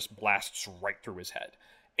round just blasts right through his head.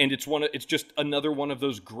 And it's just another one of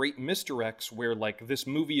those great misdirects where, like, this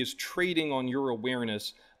movie is trading on your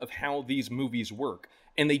awareness of how these movies work.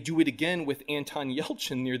 And they do it again with Anton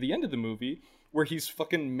Yelchin near the end of the movie, where he's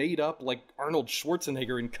fucking made up like Arnold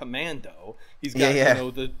Schwarzenegger in Commando. He's got,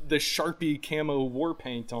 the Sharpie camo war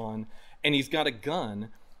paint on, and he's got a gun.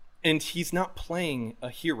 And he's not playing a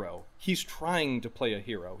hero. He's trying to play a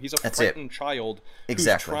hero. He's a frightened child who's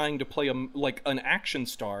trying to play an action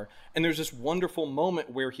star. And there's this wonderful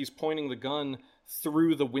moment where he's pointing the gun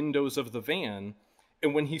through the windows of the van.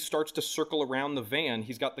 And when he starts to circle around the van,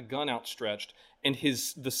 he's got the gun outstretched, and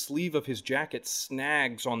the sleeve of his jacket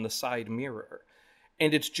snags on the side mirror.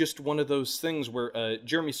 And it's just one of those things where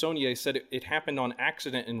Jeremy Saulnier said it happened on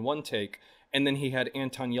accident in one take, and then he had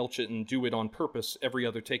Anton Yelchin do it on purpose every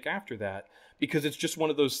other take after that, because it's just one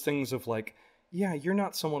of those things of like, yeah, you're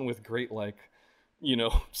not someone with great, like,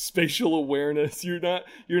 spatial awareness. You're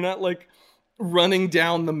not like running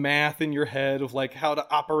down the math in your head of like how to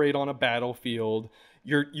operate on a battlefield.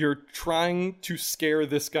 You're trying to scare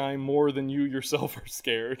this guy more than you yourself are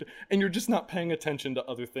scared, and you're just not paying attention to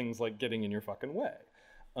other things like getting in your fucking way.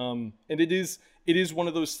 And it is one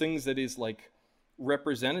of those things that is like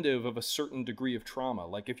representative of a certain degree of trauma.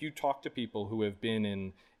 Like if you talk to people who have been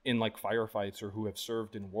in like firefights or who have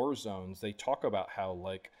served in war zones, they talk about how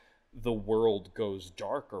like the world goes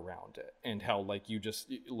dark around it, and how like you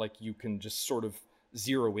can just sort of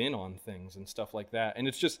zero in on things and stuff like that. And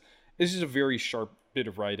it's just a very sharp bit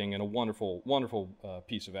of writing and a wonderful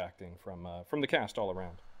piece of acting from the cast all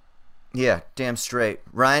around. Yeah, damn straight.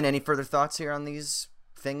 Ryan, any further thoughts here on these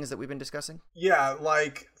things that we've been discussing? Yeah,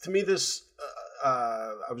 like to me, this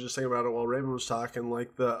I was just thinking about it while Raven was talking.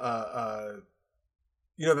 Like the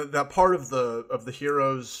that part of the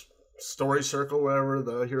hero's story circle, whatever,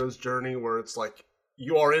 the hero's journey, where it's like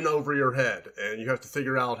you are in over your head and you have to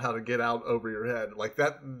figure out how to get out over your head. Like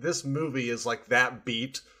that, this movie is like that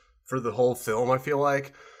beat for the whole film, I feel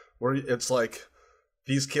like, where it's like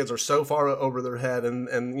these kids are so far over their head, and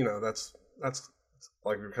that's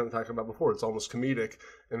like we were kind of talking about before. It's almost comedic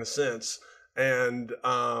in a sense, and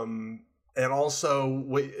also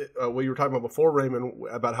what you were talking about before, Raymond,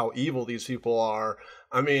 about how evil these people are.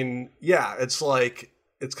 I mean, yeah, it's like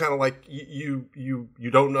it's kind of like you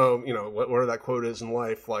don't know, whatever that quote is in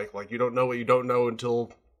life, like you don't know what you don't know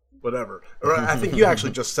until whatever. Or I think you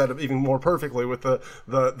actually just said it even more perfectly with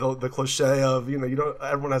the cliche of, you don't,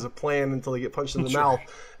 everyone has a plan until they get punched in the mouth.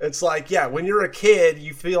 It's like, yeah, when you're a kid,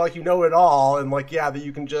 you feel like you know it all, and like, yeah, that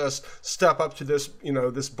you can just step up to this,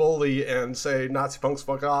 this bully and say, Nazi punks,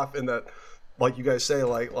 fuck off, and that, like you guys say,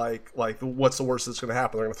 like what's the worst that's going to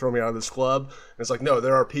happen? They're going to throw me out of this club. And it's like, no,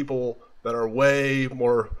 there are people that are way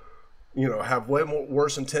more, have way more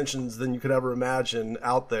worse intentions than you could ever imagine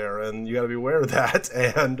out there, and you got to be aware of that.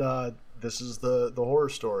 And this is the horror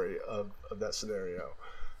story of that scenario.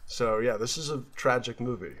 So yeah, this is a tragic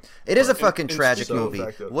movie. It is a fucking tragic movie.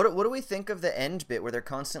 Effective. What do we think of the end bit where they're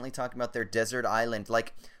constantly talking about their desert island?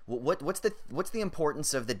 Like, what's the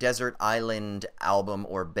importance of the desert island album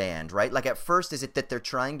or band, right? Like, at first, is it that they're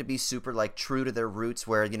trying to be super like true to their roots,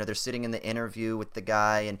 where they're sitting in the interview with the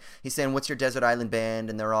guy and he's saying, "What's your desert island band?"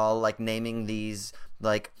 and they're all like naming these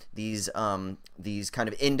kind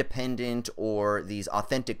of independent or these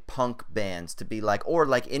authentic punk bands to be like, or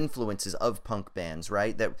like influences of punk bands,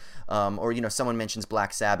 right? That or someone mentions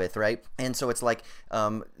Black Sabbath, right? And so it's like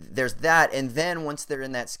there's that, and then once they're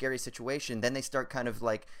in that scary situation, then they start kind of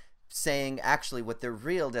like saying actually what their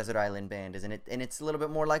real desert island band is, and it's a little bit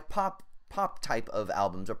more like pop type of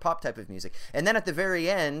albums or pop type of music. And then at the very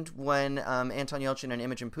end, when Anton Yelchin and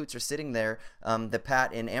Imogen Poots are sitting there, the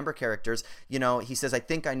Pat and Amber characters, he says, "I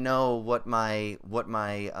think I know what my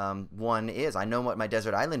one is. I know what my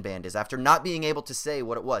desert island band is." After not being able to say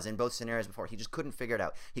what it was in both scenarios before, he just couldn't figure it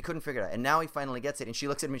out. And now he finally gets it. And she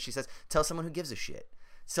looks at him and she says, "Tell someone who gives a shit."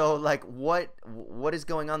 So, like, what is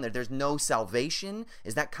going on there? There's no salvation?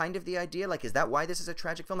 Is that kind of the idea? Like, is that why this is a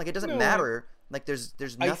tragic film? Like, it doesn't matter. Like, there's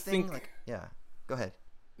nothing. I think, like, yeah. Go ahead.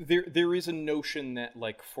 There is a notion that,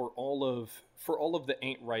 like, for all of the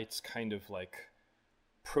ain't rights kind of like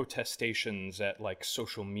protestations at like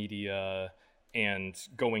social media and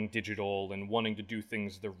going digital and wanting to do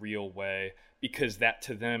things the real way, because that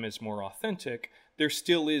to them is more authentic, there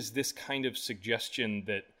still is this kind of suggestion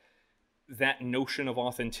that notion of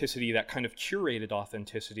authenticity, that kind of curated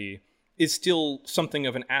authenticity, is still something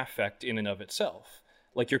of an affect in and of itself.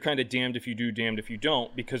 Like, you're kind of damned if you do, damned if you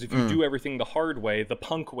don't, because if you do everything the hard way, the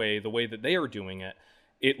punk way, the way that they are doing it,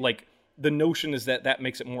 like, the notion is that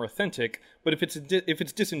makes it more authentic. But if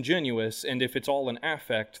it's disingenuous and if it's all an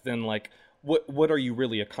affect, then like, what are you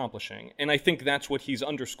really accomplishing? And I think that's what he's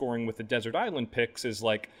underscoring with the Desert Island picks, is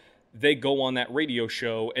like, they go on that radio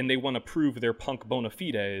show and they want to prove their punk bona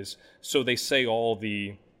fides, so they say all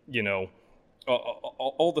the,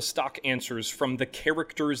 all the stock answers from the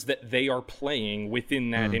characters that they are playing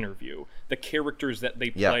within that interview, the characters that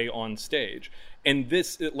they play on stage. And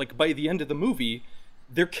this, like, by the end of the movie,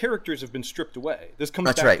 their characters have been stripped away. This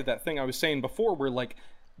comes back to that thing I was saying before, where like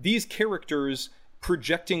these characters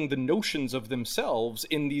projecting the notions of themselves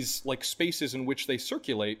in these like spaces in which they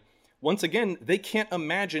circulate, once again, they can't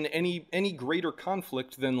imagine any greater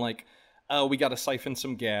conflict than like, oh, we got to siphon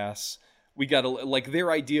some gas. We got to, like, their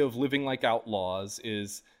idea of living like outlaws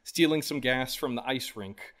is stealing some gas from the ice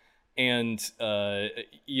rink and,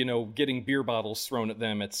 getting beer bottles thrown at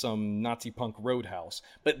them at some Nazi punk roadhouse.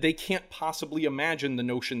 But they can't possibly imagine the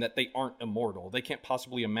notion that they aren't immortal. They can't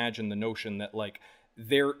possibly imagine the notion that, like,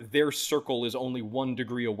 their circle is only 1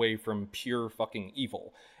 degree away from pure fucking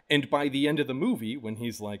evil. And by the end of the movie, when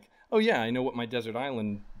he's like, oh yeah, I know what my Desert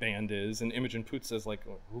Island Band is, and Imogen Poots says like,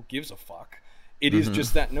 who gives a fuck? It is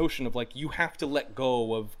just that notion of like, you have to let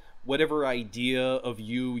go of whatever idea of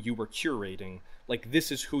you were curating. Like,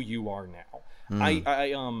 this is who you are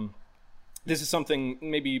now. This is something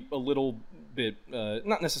maybe a little bit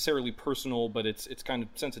not necessarily personal, but it's kind of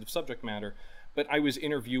sensitive subject matter. But I was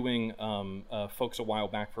interviewing folks a while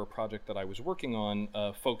back for a project that I was working on,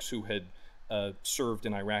 folks who had served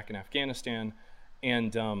in Iraq and Afghanistan,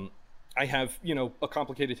 and I have, a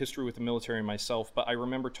complicated history with the military myself. But I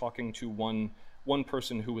remember talking to one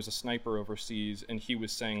person who was a sniper overseas, and he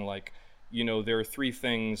was saying like, there are 3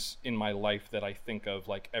 things in my life that I think of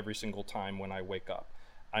like every single time when I wake up.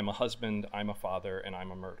 I'm a husband, I'm a father, and I'm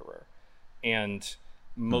a murderer. And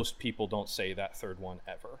most people don't say that third one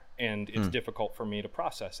ever. And it's difficult for me to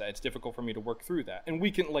process that. It's difficult for me to work through that. And we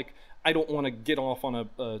can, I don't want to get off on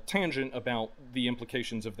a tangent about the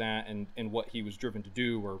implications of that and what he was driven to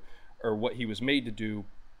do or what he was made to do,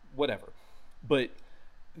 whatever. But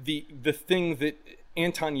the thing that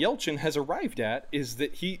Anton Yelchin has arrived at is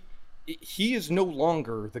that he is no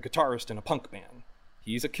longer the guitarist in a punk band.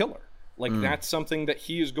 He's a killer. Like, that's something that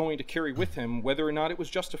he is going to carry with him, whether or not it was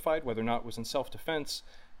justified, whether or not it was in self-defense,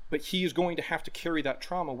 but he is going to have to carry that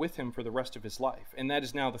trauma with him for the rest of his life. And that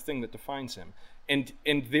is now the thing that defines him. And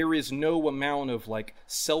there is no amount of, like,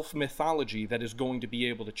 self-mythology that is going to be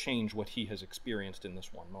able to change what he has experienced in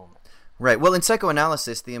this one moment. Right. Well, in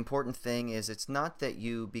psychoanalysis, the important thing is it's not that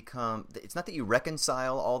you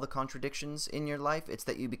reconcile all the contradictions in your life. It's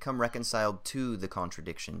that you become reconciled to the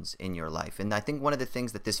contradictions in your life. And I think one of the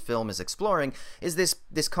things that this film is exploring is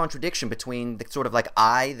this contradiction between the sort of like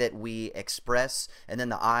I that we express and then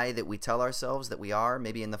the I that we tell ourselves that we are,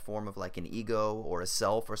 maybe in the form of like an ego or a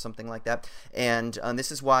self or something like that. And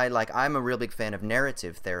this is why, like, I'm a real big fan of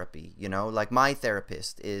narrative therapy. Like my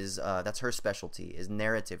therapist is that's her specialty, is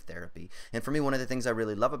narrative therapy. And for me, one of the things I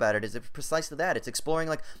really love about it is precisely that. It's exploring,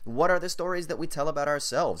 like, what are the stories that we tell about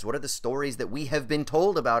ourselves? What are the stories that we have been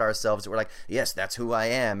told about ourselves that we're like, yes, that's who I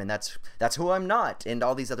am, and that's who I'm not, and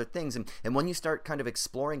all these other things. And when you start kind of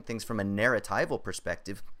exploring things from a narratival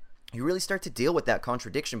perspective, you really start to deal with that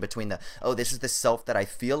contradiction between this is the self that I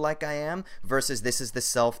feel like I am versus this is the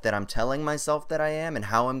self that I'm telling myself that I am and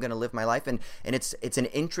how I'm going to live my life. And it's an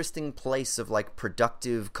interesting place of like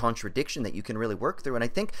productive contradiction that you can really work through. And I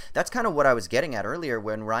think that's kind of what I was getting at earlier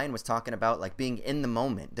when Ryan was talking about like being in the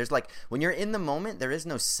moment. There's like, when you're in the moment, there is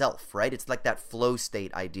no self, right? It's like that flow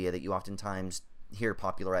state idea that you oftentimes hear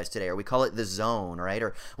popularized today, or we call it the zone, right?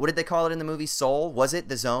 Or what did they call it in the movie Soul? Was it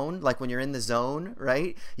the zone? Like when you're in the zone,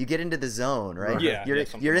 right? You get into the zone, right? Yeah,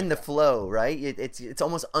 you're in the flow, right? It's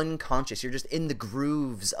almost unconscious. You're just in the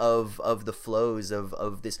grooves of the flows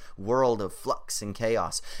of this world of flux and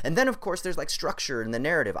chaos. And then of course there's like structure in the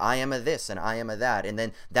narrative. I am a this and I am a that, and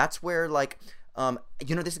then that's where like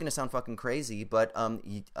this is going to sound fucking crazy, but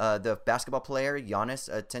the basketball player Giannis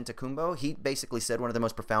Antetokounmpo, he basically said one of the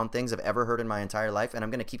most profound things I've ever heard in my entire life, and I'm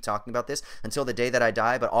going to keep talking about this until the day that I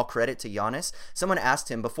die, but all credit to Giannis. Someone asked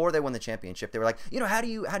him before they won the championship, they were like, how do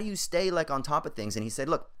you stay like on top of things? And he said,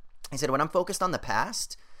 when I'm focused on the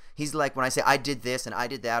past, he's like, when I say I did this and I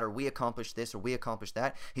did that, or we accomplished this or we accomplished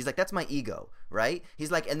that, he's like, that's my ego, right?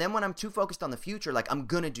 He's like, and then when I'm too focused on the future, like I'm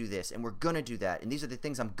gonna do this and we're gonna do that and these are the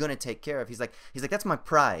things I'm gonna take care of. He's like, that's my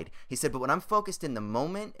pride. He said, but when I'm focused in the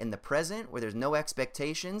moment, in the present, where there's no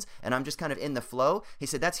expectations and I'm just kind of in the flow, he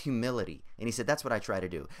said, that's humility. And he said, that's what I try to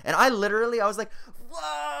do. And I was like,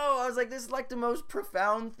 whoa! I was like, this is like the most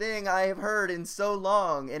profound thing I have heard in so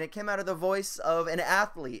long. And it came out of the voice of an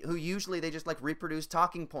athlete who usually they just like reproduce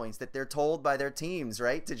talking points that they're told by their teams,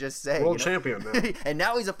 right? To just say world champion, man. And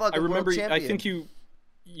now he's a fucking world champion. I think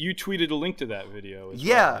you tweeted a link to that video as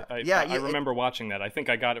well. I remember watching that. I think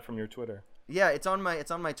I got it from your Twitter. Yeah, it's on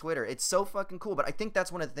my Twitter. It's so fucking cool. But I think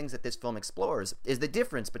that's one of the things that this film explores is the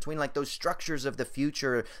difference between like those structures of the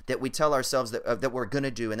future that we tell ourselves that we're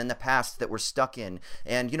gonna do, and then the past that we're stuck in.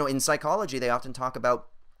 And in psychology, they often talk about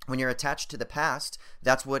when you're attached to the past,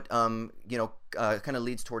 that's what kind of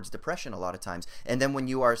leads towards depression a lot of times. And then when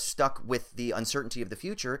you are stuck with the uncertainty of the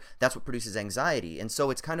future, that's what produces anxiety. And so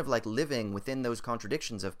it's kind of like living within those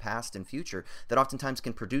contradictions of past and future that oftentimes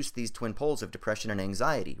can produce these twin poles of depression and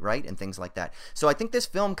anxiety, right? And things like that. So I think this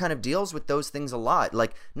film kind of deals with those things a lot,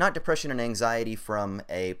 like not depression and anxiety from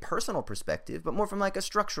a personal perspective, but more from like a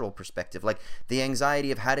structural perspective, like the anxiety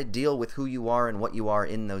of how to deal with who you are and what you are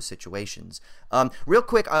in those situations. Real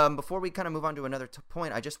quick, before we kind of move on to another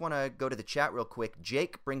point, I just want to go to the chat real quick.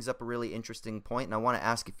 Jake brings up a really interesting point, and I want to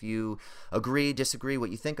ask if you agree, disagree,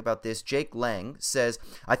 what you think about this. Jake Lang says,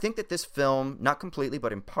 I think that this film, not completely,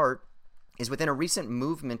 but in part, is within a recent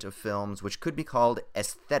movement of films which could be called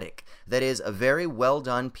aesthetic. That is, a very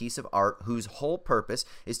well-done piece of art whose whole purpose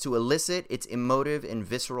is to elicit its emotive and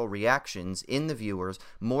visceral reactions in the viewers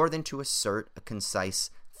more than to assert a concise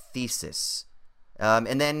thesis.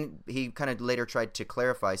 And then he kind of later tried to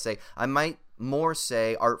clarify, say, I might more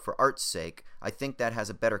say art for art's sake. I think that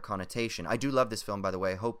has a better connotation. I do love this film, by the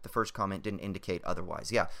way. I hope the first comment didn't indicate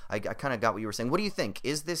otherwise. Yeah, I kind of got what you were saying. What do you think?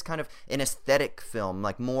 Is this kind of an aesthetic film,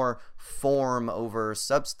 like more form over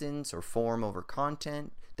substance or form over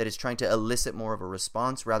content, that is trying to elicit more of a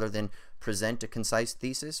response rather than present a concise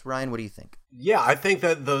thesis? Ryan, what do you think? Yeah, I think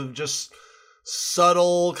that the just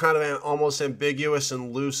subtle, kind of almost ambiguous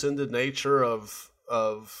and loose-ended nature of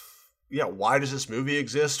why does this movie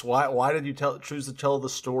exist? Why did you choose to tell the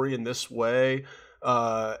story in this way,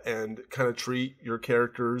 and kind of treat your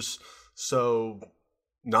characters so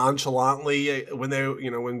nonchalantly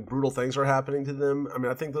when brutal things are happening to them? I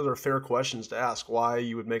mean, I think those are fair questions to ask. Why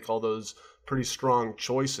you would make all those pretty strong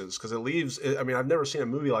choices, because it leaves. I mean, I've never seen a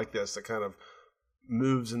movie like this that kind of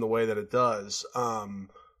moves in the way that it does.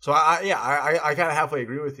 So I kind of halfway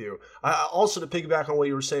agree with you. I also, to piggyback on what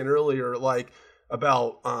you were saying earlier, like,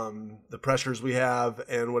 about the pressures we have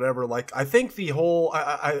and whatever. Like, I think the whole,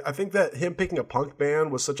 I think that him picking a punk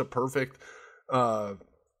band was such a perfect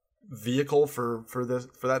vehicle for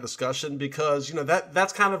that discussion, because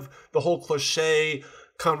that's kind of the whole cliche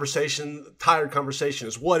tired conversation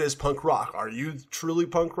is, what is punk rock? Are you truly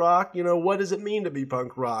punk rock? What does it mean to be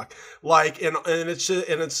punk rock? Like, and it's just,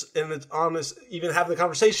 and it's honest. Even having the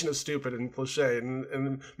conversation is stupid and cliche,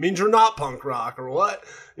 and means you're not punk rock or what?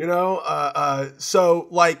 So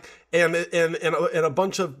like, and a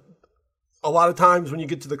bunch of, a lot of times when you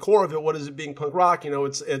get to the core of it, what is it being punk rock?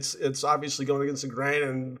 It's obviously going against the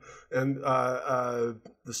grain and the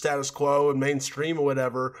status quo and mainstream or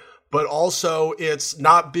whatever. But also, it's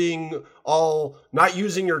not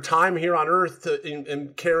using your time here on Earth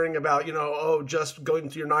and caring about, just going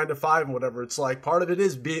to your 9 to 5 and whatever. It's like, part of it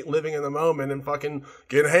is living in the moment and fucking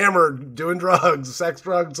getting hammered, doing drugs, sex,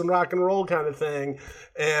 drugs, and rock and roll kind of thing,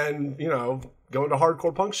 and going to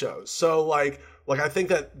hardcore punk shows. So like I think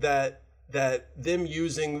that them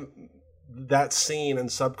using that scene and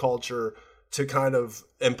subculture to kind of,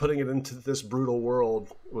 and putting it into this brutal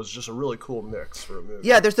world, was just a really cool mix for a movie.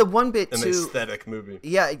 Yeah, there's the one bit an aesthetic movie.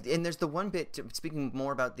 Yeah, and there's the one bit, speaking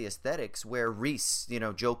more about the aesthetics, where Reese,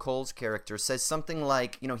 Joe Cole's character, says something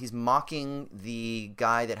like, he's mocking the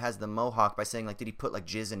guy that has the mohawk by saying, like, did he put like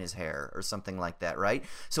jizz in his hair or something like that, right?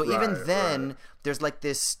 So even then, there's like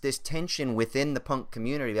this tension within the punk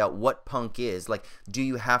community about what punk is. Like, do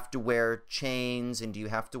you have to wear chains, and do you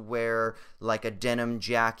have to wear like a denim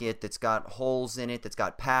jacket that's got holes in it, that's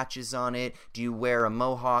got patches on it? Do you wear a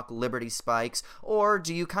mohawk, Liberty spikes, or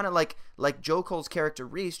do you kind of like Joe Cole's character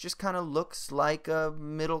Reese just kind of looks like a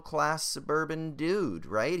middle-class suburban dude,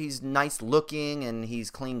 right? He's nice looking, and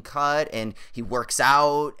he's clean cut, and he works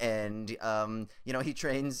out, and he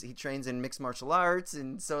trains in mixed martial arts,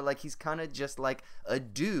 and so like he's kind of just like a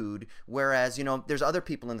dude. Whereas there's other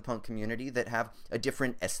people in the punk community that have a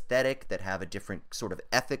different aesthetic, that have a different sort of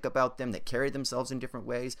ethic about them, that carry themselves in different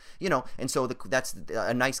ways, and so that's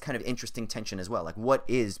a nice kind of interesting tension as well. Like, what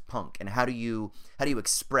is punk, and how do you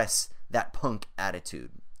express that punk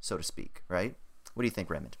attitude, so to speak, right? What do you think,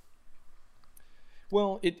 Raymond?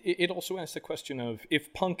 Well, it also asks the question of,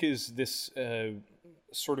 if punk is this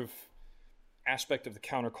sort of aspect of the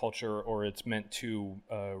counterculture, or it's meant to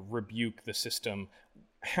rebuke the system,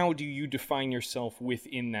 how do you define yourself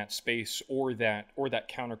within that space, or that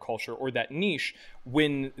counterculture, or that niche,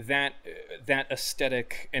 when that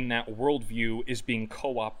aesthetic and that worldview is being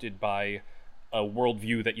co-opted by a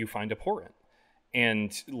worldview that you find abhorrent?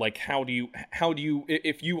 And like, how do you,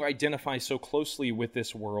 if you identify so closely with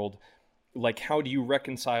this world, like, how do you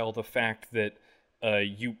reconcile the fact that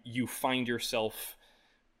you find yourself,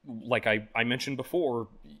 like I mentioned before,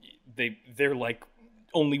 they're like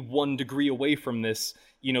only 1 degree away from this.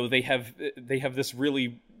 They have this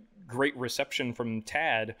really great reception from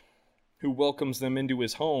Tad, who welcomes them into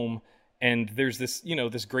his home, and there's this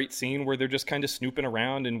this great scene where they're just kind of snooping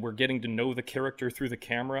around, and we're getting to know the character through the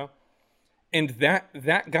camera. And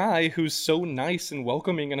that guy who's so nice and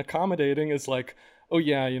welcoming and accommodating is like, oh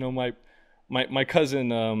yeah, my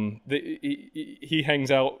cousin, he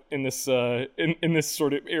hangs out in this in this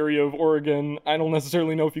sort of area of Oregon. I don't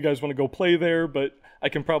necessarily know if you guys want to go play there, but I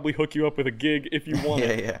can probably hook you up with a gig if you want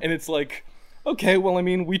it. Yeah. And it's like, okay, well, I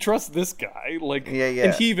mean, we trust this guy. Like,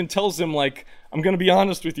 and he even tells him, like, I'm going to be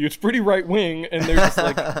honest with you, it's pretty right wing. And they're just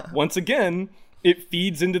like, once again, it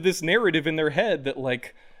feeds into this narrative in their head that,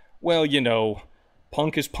 like, well,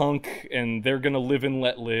 punk is punk, and they're gonna live and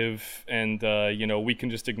let live, and we can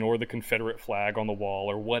just ignore the Confederate flag on the wall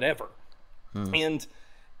or whatever. And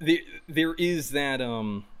there is that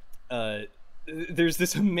there's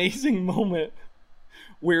this amazing moment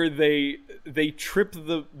where they trip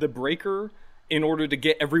the breaker in order to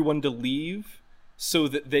get everyone to leave so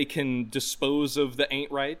that they can dispose of the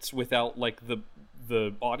ain't rights without like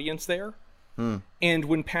the audience there. And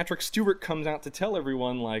when Patrick Stewart comes out to tell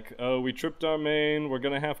everyone, like, oh, we tripped our main, we're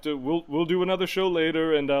gonna have to, we'll do another show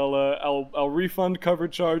later, and I'll refund cover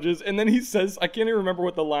charges. And then he says, I can't even remember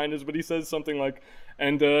what the line is, but he says something like,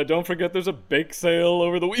 and don't forget there's a bake sale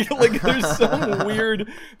over the week. Like there's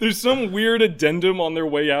some weird addendum on their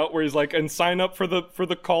way out where he's like, and sign up for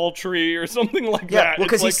the call tree or something like that. Yeah, well,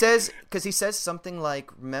 because he says something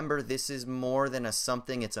like, remember, this is more than a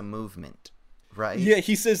something, it's a movement. Right. Yeah,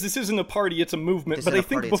 he says this isn't a party, it's a movement. But I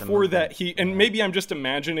think before that and maybe I'm just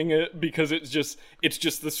imagining it because it's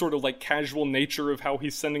just the sort of like casual nature of how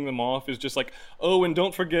he's sending them off is just like, oh, and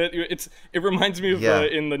don't forget, it reminds me of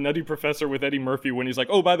in The Nutty Professor with Eddie Murphy when he's like,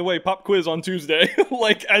 oh, by the way, pop quiz on Tuesday,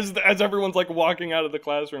 like as everyone's like walking out of the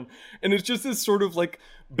classroom. And it's just this sort of like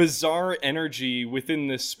bizarre energy within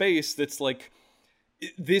this space that's like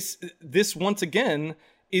this once again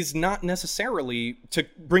is not necessarily, to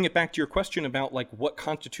bring it back to your question about like what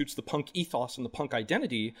constitutes the punk ethos and the punk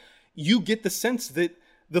identity, you get the sense that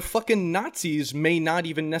the fucking Nazis may not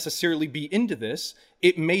even necessarily be into this.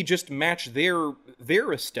 It may just match their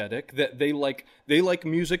aesthetic, that they like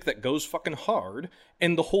music that goes fucking hard,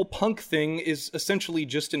 and the whole punk thing is essentially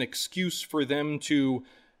just an excuse for them to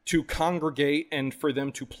congregate and for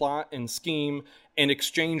them to plot and scheme and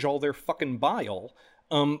exchange all their fucking bile.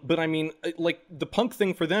 But I mean, like, the punk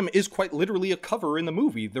thing for them is quite literally a cover in the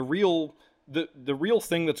movie. The real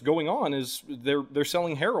thing that's going on is they're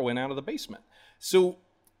selling heroin out of the basement. So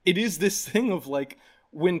it is this thing of like,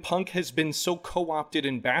 when punk has been so co-opted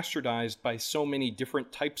and bastardized by so many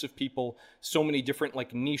different types of people, so many different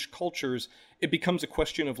like niche cultures, it becomes a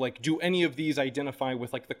question of like, do any of these identify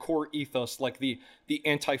with like the core ethos, like the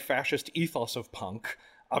anti-fascist ethos of punk?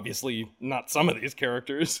 Obviously not some of these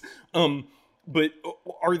characters. But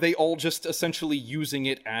are they all just essentially using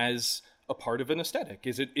it as a part of an aesthetic?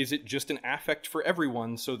 Is it just an affect for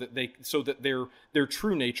everyone so that their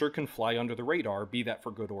true nature can fly under the radar, be that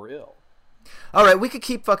for good or ill? All right, we could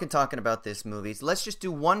keep fucking talking about this movie. So let's just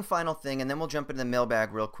do one final thing, and then we'll jump into the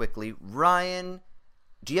mailbag real quickly. Ryan,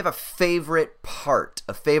 do you have a favorite part,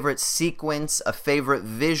 a favorite sequence, a favorite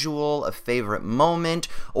visual, a favorite moment,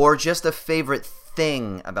 or just a favorite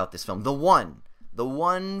thing about this film? The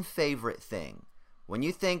one favorite thing.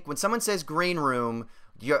 When someone says green room,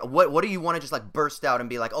 what do you want to just like burst out and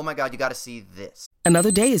be like, oh my God, you got to see this? Another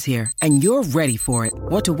day is here, and you're ready for it.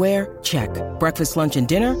 What to wear? Check. Breakfast, lunch, and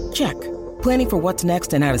dinner? Check. Planning for what's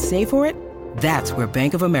next and how to save for it? That's where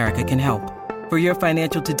Bank of America can help. For your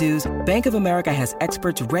financial to-dos, Bank of America has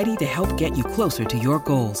experts ready to help get you closer to your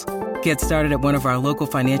goals. Get started at one of our local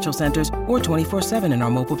financial centers or 24/7 in our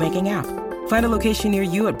mobile banking app. Find a location near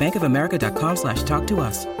you at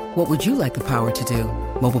bankofamerica.com/talktous. What would you like the power to do?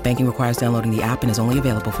 Mobile banking requires downloading the app and is only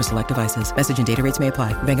available for select devices. Message and data rates may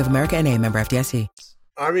apply. Bank of America NA, member FDIC.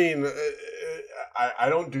 I mean, I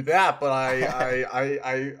don't do that, but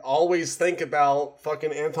I always think about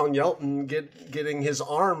fucking Anton Yelchin getting his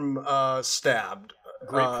arm stabbed.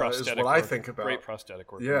 Great prosthetic is what work. I think about. Great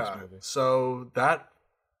prosthetic work. Yeah. In this movie. So that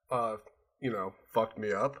fucked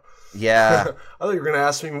me up. Yeah. I thought you were gonna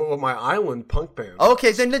ask me what my island punk band.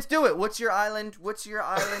 Okay, then let's do it. What's your island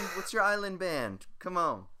band? Come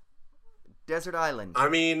on. Desert Island. I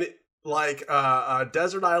mean, like a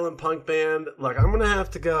Desert Island punk band. Like I'm gonna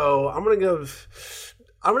go a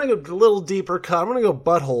little deeper cut. I'm gonna go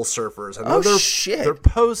Butthole Surfers. I know shit.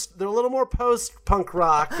 They're a little more post punk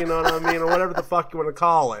rock, you know what I mean, or whatever the fuck you want to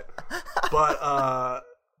call it. But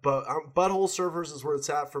Butthole Surfers is where it's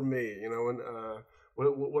at for me, you know. And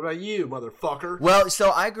what about you, motherfucker? Well, so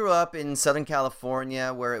I grew up in Southern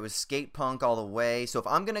California where it was skate punk all the way. So if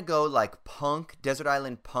I'm gonna go like punk, Desert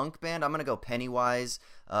Island punk band, I'm gonna go Pennywise.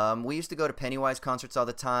 We used to go to Pennywise concerts all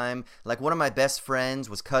the time. Like, one of my best friends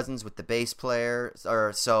was cousins with the bass player,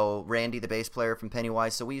 so Randy, the bass player from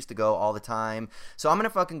Pennywise. So we used to go all the time. So I'm gonna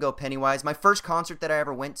fucking go Pennywise. My first concert that I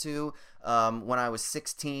ever went to, when I was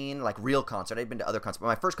 16, like real concert. I'd been to other concerts, but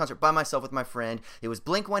my first concert by myself with my friend, it was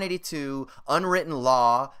Blink-182, Unwritten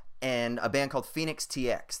Law, and a band called Phoenix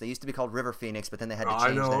TX. They used to be called River Phoenix, but then they had to I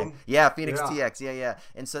change know their them. name. Yeah, Phoenix TX. Yeah.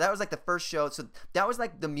 And so that was like the first show. So that was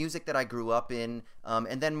like the music that I grew up in.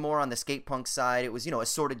 And then more on the skate punk side, it was,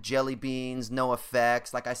 Assorted Jelly Beans, No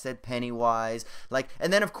Effects, like I said, Pennywise,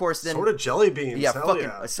 and then of course Assorted Jelly Beans. Yeah, hell fucking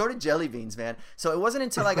yeah. Assorted Jelly Beans, man. So it wasn't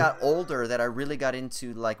until I got older that I really got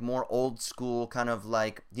into like more old school kind of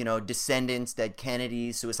like, Descendants, Dead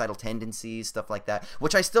Kennedys, Suicidal Tendencies, stuff like that,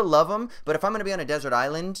 which I still love them. But if I'm going to be on a desert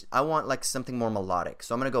island, I want like something more melodic.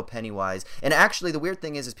 So I'm going to go Pennywise. And actually the weird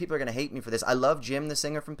thing is people are going to hate me for this. I love Jim, the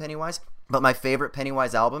singer from Pennywise, but my favorite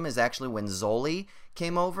Pennywise album is actually when Zoli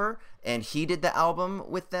came over and he did the album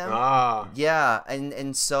with them. Yeah,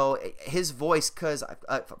 and so his voice, because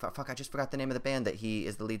I just forgot the name of the band that he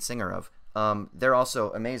is the lead singer of. They're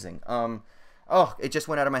also amazing. It just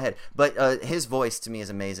went out of my head. But his voice to me is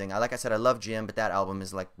amazing. Like I said, I love Jim, but that album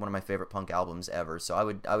is like one of my favorite punk albums ever. So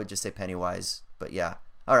I would just say Pennywise. But yeah.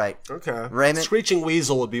 All right. Okay. Raymond? Screeching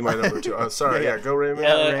Weasel would be my number 2. Sorry. Yeah. Go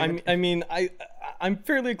Raymond. Raymond. I'm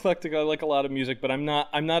fairly eclectic. I like a lot of music, but I'm not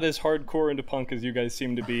as hardcore into punk as you guys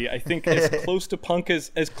seem to be. I think as close to punk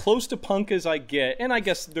as I get, and I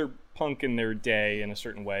guess they're punk in their day in a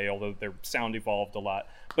certain way, although their sound evolved a lot.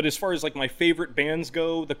 But as far as like my favorite bands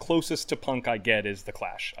go, the closest to punk I get is The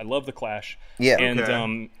Clash. I love The Clash. Yeah.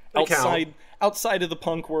 And outside of the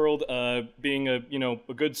punk world, being a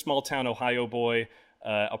good small town Ohio boy,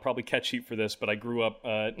 I'll probably catch heat for this, but I grew up,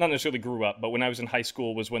 not necessarily grew up, but when I was in high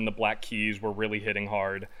school was when the Black Keys were really hitting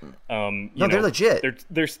hard. They're legit.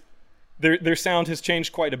 Their sound has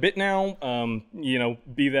changed quite a bit now.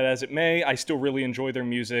 Be that as it may, I still really enjoy their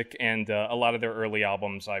music, and a lot of their early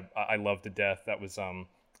albums I love to death. That was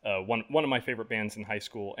one of my favorite bands in high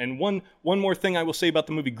school. And one more thing I will say about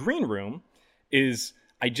the movie Green Room is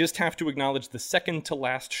I just have to acknowledge the second to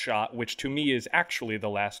last shot, which to me is actually the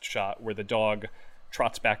last shot, where the dog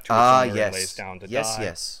trots back to its owner and lays down to die.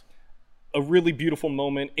 Yes. A really beautiful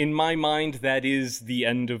moment. In my mind, that is the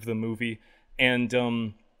end of the movie.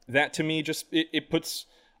 And that to me just, it puts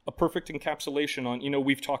a perfect encapsulation on,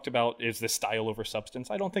 we've talked about, is this style over substance?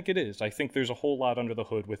 I don't think it is. I think there's a whole lot under the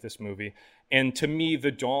hood with this movie. And to me,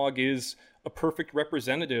 the dog is a perfect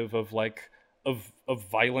representative of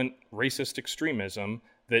violent racist extremism,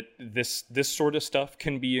 that this sort of stuff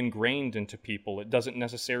can be ingrained into people. It doesn't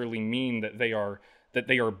necessarily mean that they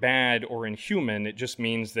are bad or inhuman. It just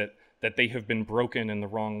means that they have been broken in the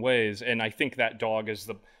wrong ways. And I think that dog is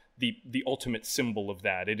the ultimate symbol of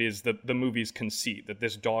that. It is the movie's conceit that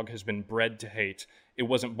this dog has been bred to hate. It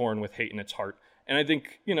wasn't born with hate in its heart. And I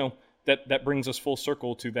think, that brings us full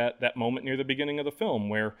circle to that moment near the beginning of the film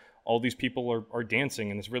where all these people are dancing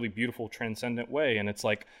in this really beautiful, transcendent way. And it's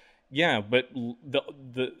like, yeah, but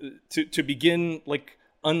to begin like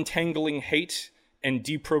untangling hate and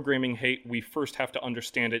deprogramming hate, we first have to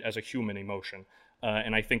understand it as a human emotion.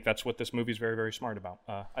 And I think that's what this movie is very, very smart about.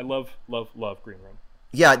 I love Green Room.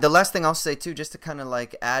 Yeah, the last thing I'll say, too, just to kind of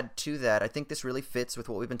like add to that, I think this really fits with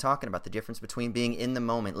what we've been talking about, the difference between being in the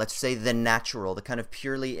moment, let's say the natural, the kind of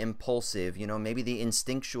purely impulsive, maybe the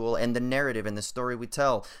instinctual, and the narrative and the story we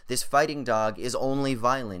tell. This fighting dog is only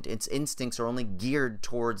violent. Its instincts are only geared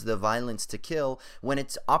towards the violence to kill when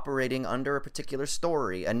it's operating under a particular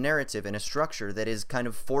story, a narrative, and a structure that is kind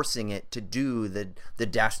of forcing it to do the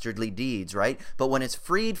dastardly deeds, right? But when it's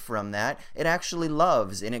freed from that, it actually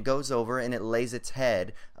loves, and it goes over and it lays its head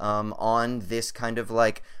on this kind of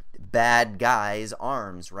like bad guy's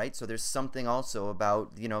arms, right? So there's something also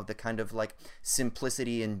about, the kind of like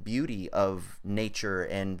simplicity and beauty of nature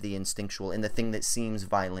and the instinctual and the thing that seems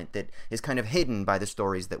violent that is kind of hidden by the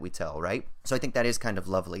stories that we tell, right? So I think that is kind of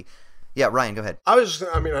lovely. Yeah, Ryan, go ahead. I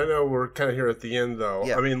know we're kind of here at the end though.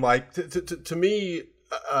 Yeah. I mean, like to me,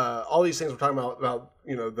 all these things we're talking about,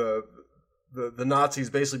 the Nazis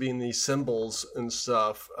basically being these symbols and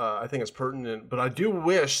stuff, I think is pertinent. But I do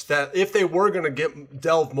wish that if they were going to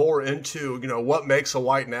delve more into, what makes a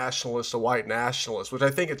white nationalist, which I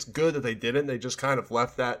think it's good that they didn't. They just kind of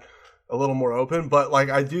left that a little more open. But like,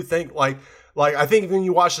 I do think I think when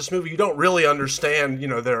you watch this movie, you don't really understand,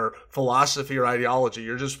 their philosophy or ideology.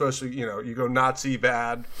 You're just supposed to, you go Nazi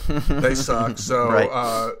bad, they suck. So,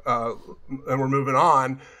 right. And we're moving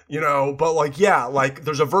on, but like, yeah, like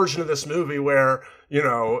there's a version of this movie where,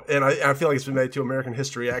 and I feel like it's been made to American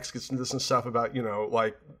History X, gets into this and stuff about,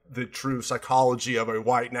 like the true psychology of a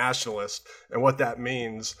white nationalist and what that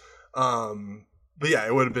means. But yeah,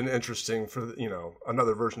 it would have been interesting for,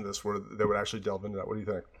 another version of this where they would actually delve into that. What do you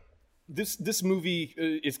think? This movie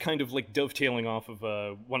is kind of like dovetailing off of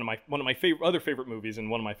one of my favorite movies and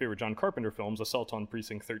one of my favorite John Carpenter films, Assault on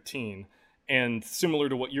Precinct 13. And similar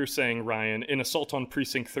to what you're saying, Ryan, in Assault on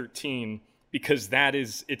Precinct 13, because that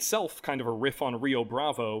is itself kind of a riff on Rio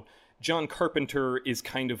Bravo. John Carpenter is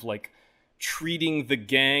kind of like treating the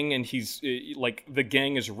gang, and he's like, the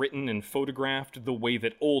gang is written and photographed the way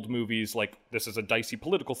that old movies, like, this is a dicey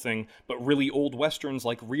political thing, but really old westerns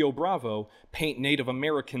like Rio Bravo paint Native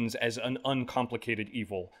Americans as an uncomplicated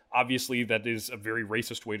evil. Obviously, that is a very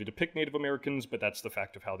racist way to depict Native Americans, but that's the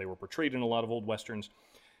fact of how they were portrayed in a lot of old westerns.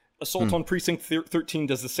 Assault on Precinct 13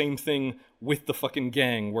 does the same thing with the fucking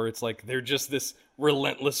gang, where it's like, they're just this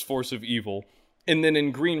relentless force of evil. And then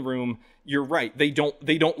in Green Room, you're right. They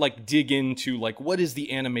don't like dig into like, what is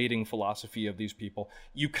the animating philosophy of these people?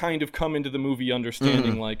 You kind of come into the movie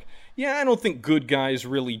understanding like, yeah, I don't think good guys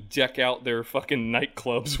really deck out their fucking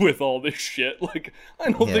nightclubs with all this shit. Like,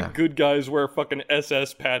 I don't think good guys wear fucking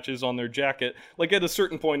SS patches on their jacket. Like, at a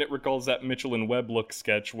certain point, it recalls that Mitchell and Webb look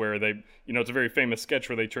sketch where they, you know, it's a very famous sketch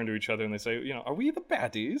where they turn to each other and they say, you know, are we the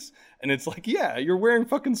baddies? And it's like, yeah, you're wearing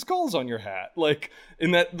fucking skulls on your hat. Like,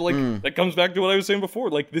 in that, like, that comes back to what I was saying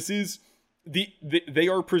before. Like, this is... They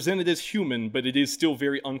are presented as human, but it is still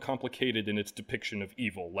very uncomplicated in its depiction of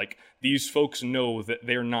evil. Like, these folks know that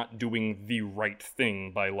they're not doing the right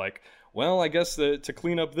thing by, like, well, I guess to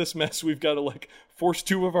clean up this mess, we've got to, like, force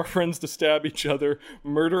two of our friends to stab each other,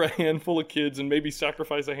 murder a handful of kids, and maybe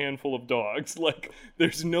sacrifice a handful of dogs. Like,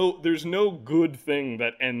 there's no good thing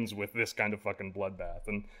that ends with this kind of fucking bloodbath.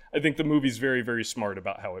 And I think the movie's very, very smart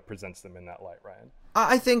about how it presents them in that light, Ryan.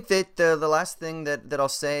 I think that the last thing that I'll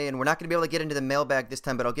say, and we're not going to be able to get into the mailbag this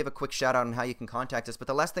time, but I'll give a quick shout out on how you can contact us. But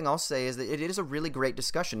the last thing I'll say is that it is a really great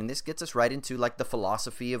discussion, and this gets us right into like the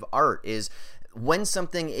philosophy of art. Is when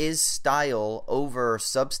something is style over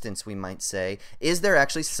substance, we might say, is there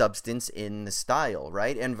actually substance in the style,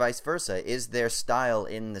 right? And vice versa. Is there style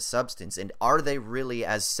in the substance? And are they really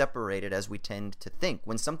as separated as we tend to think?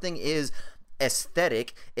 When something is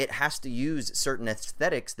aesthetic, it has to use certain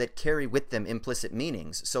aesthetics that carry with them implicit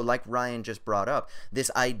meanings. So like Ryan just brought up,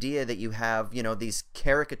 this idea that you have, you know, these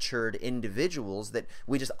caricatured individuals that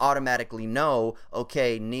we just automatically know,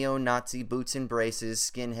 okay, neo-Nazi boots and braces,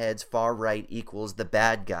 skinheads, far right equals the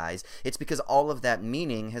bad guys. It's because all of that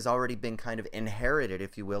meaning has already been kind of inherited,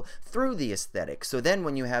 if you will, through the aesthetic. So then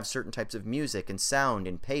when you have certain types of music and sound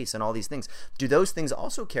and pace and all these things, do those things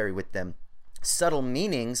also carry with them subtle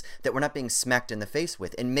meanings that we're not being smacked in the face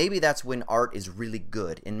with? And maybe that's when art is really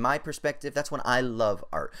good. In my perspective, that's when I love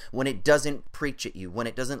art. When it doesn't preach at you, when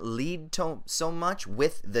it doesn't lead to so much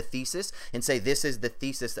with the thesis and say, this is the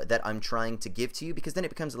thesis that I'm trying to give to you, because then it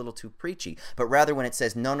becomes a little too preachy. But rather when it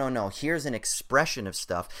says, no, here's an expression of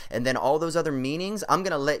stuff, and then all those other meanings, I'm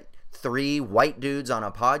going to let 3 white dudes on a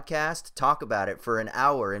podcast talk about it for an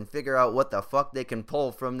hour and figure out what the fuck they can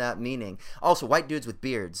pull from that meaning. Also, white dudes with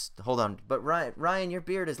beards. Hold on. But Ryan, your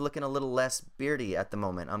beard is looking a little less beardy at the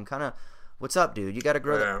moment. I'm kind of... What's up, dude? You got to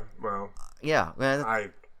grow... Yeah, well... Yeah.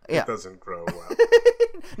 It doesn't grow well.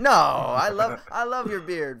 No, I love your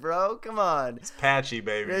beard, bro. Come on. It's patchy,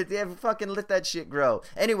 baby. Yeah, fucking let that shit grow.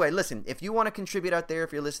 Anyway, listen, if you want to contribute out there,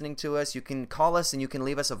 if you're listening to us, you can call us and you can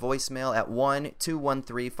leave us a voicemail at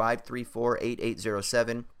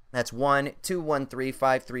 1-213-534-8807. That's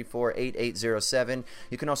 1-213-534-8807.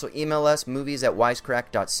 You can also email us,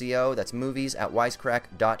 movies@wisecrack.co. That's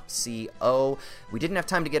movies@wisecrack.co. We didn't have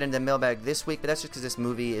time to get into the mailbag this week, but that's just because this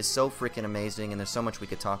movie is so freaking amazing and there's so much we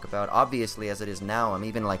could talk about. Obviously, as it is now, I'm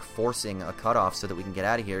even like forcing a cutoff so that we can get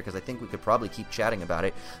out of here, because I think we could probably keep chatting about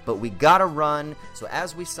it. But we gotta run. So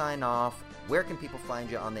as we sign off, where can people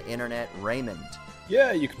find you on the internet, Raymond?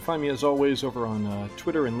 Yeah, you can find me as always over on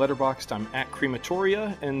Twitter and Letterboxd. I'm at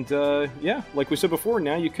Crematoria, and yeah, like we said before,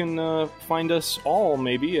 now you can find us all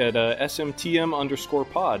maybe at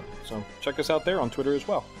SMTM_pod. So check us out there on Twitter as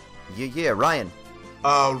well. Yeah, Ryan.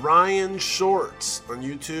 Ryan Shorts on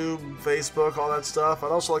YouTube, Facebook, all that stuff.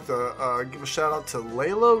 I'd also like to give a shout out to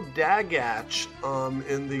Lalo Dagach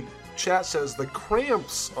in the chat. Says the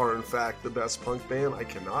Cramps are in fact the best punk band. I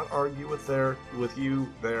cannot argue with you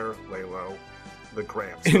there, Lalo. The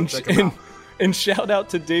Cramps. And shout out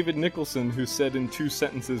to David Nicholson, who said in 2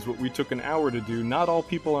 sentences what we took an hour to do: not all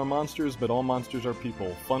people are monsters, but all monsters are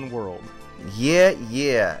people. Fun world.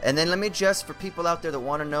 Yeah. And then let me just, for people out there that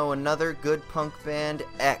want to know another good punk band,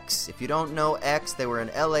 X. If you don't know X, they were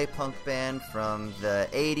an LA punk band from the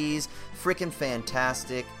 80s. Freaking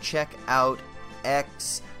fantastic. Check out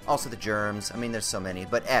X. Also the Germs. I mean, there's so many.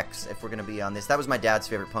 But X, if we're going to be on this. That was my dad's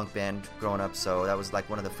favorite punk band growing up, so that was like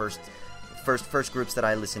one of the first groups that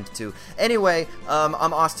I listened to. Anyway,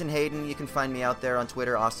 I'm Austin Hayden. You can find me out there on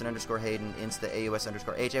Twitter, Austin_Hayden, Insta,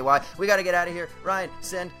 AUS_HAY. We gotta get out of here. Ryan,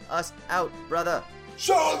 send us out, brother.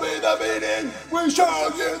 Show me the meaning. We show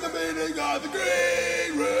you the meaning of the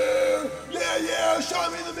green room. Yeah, show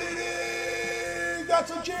me the meaning.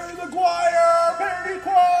 congrats on Jerry Maguire! Merry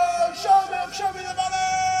Christmas! Show me the money!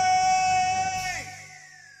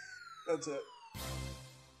 That's it.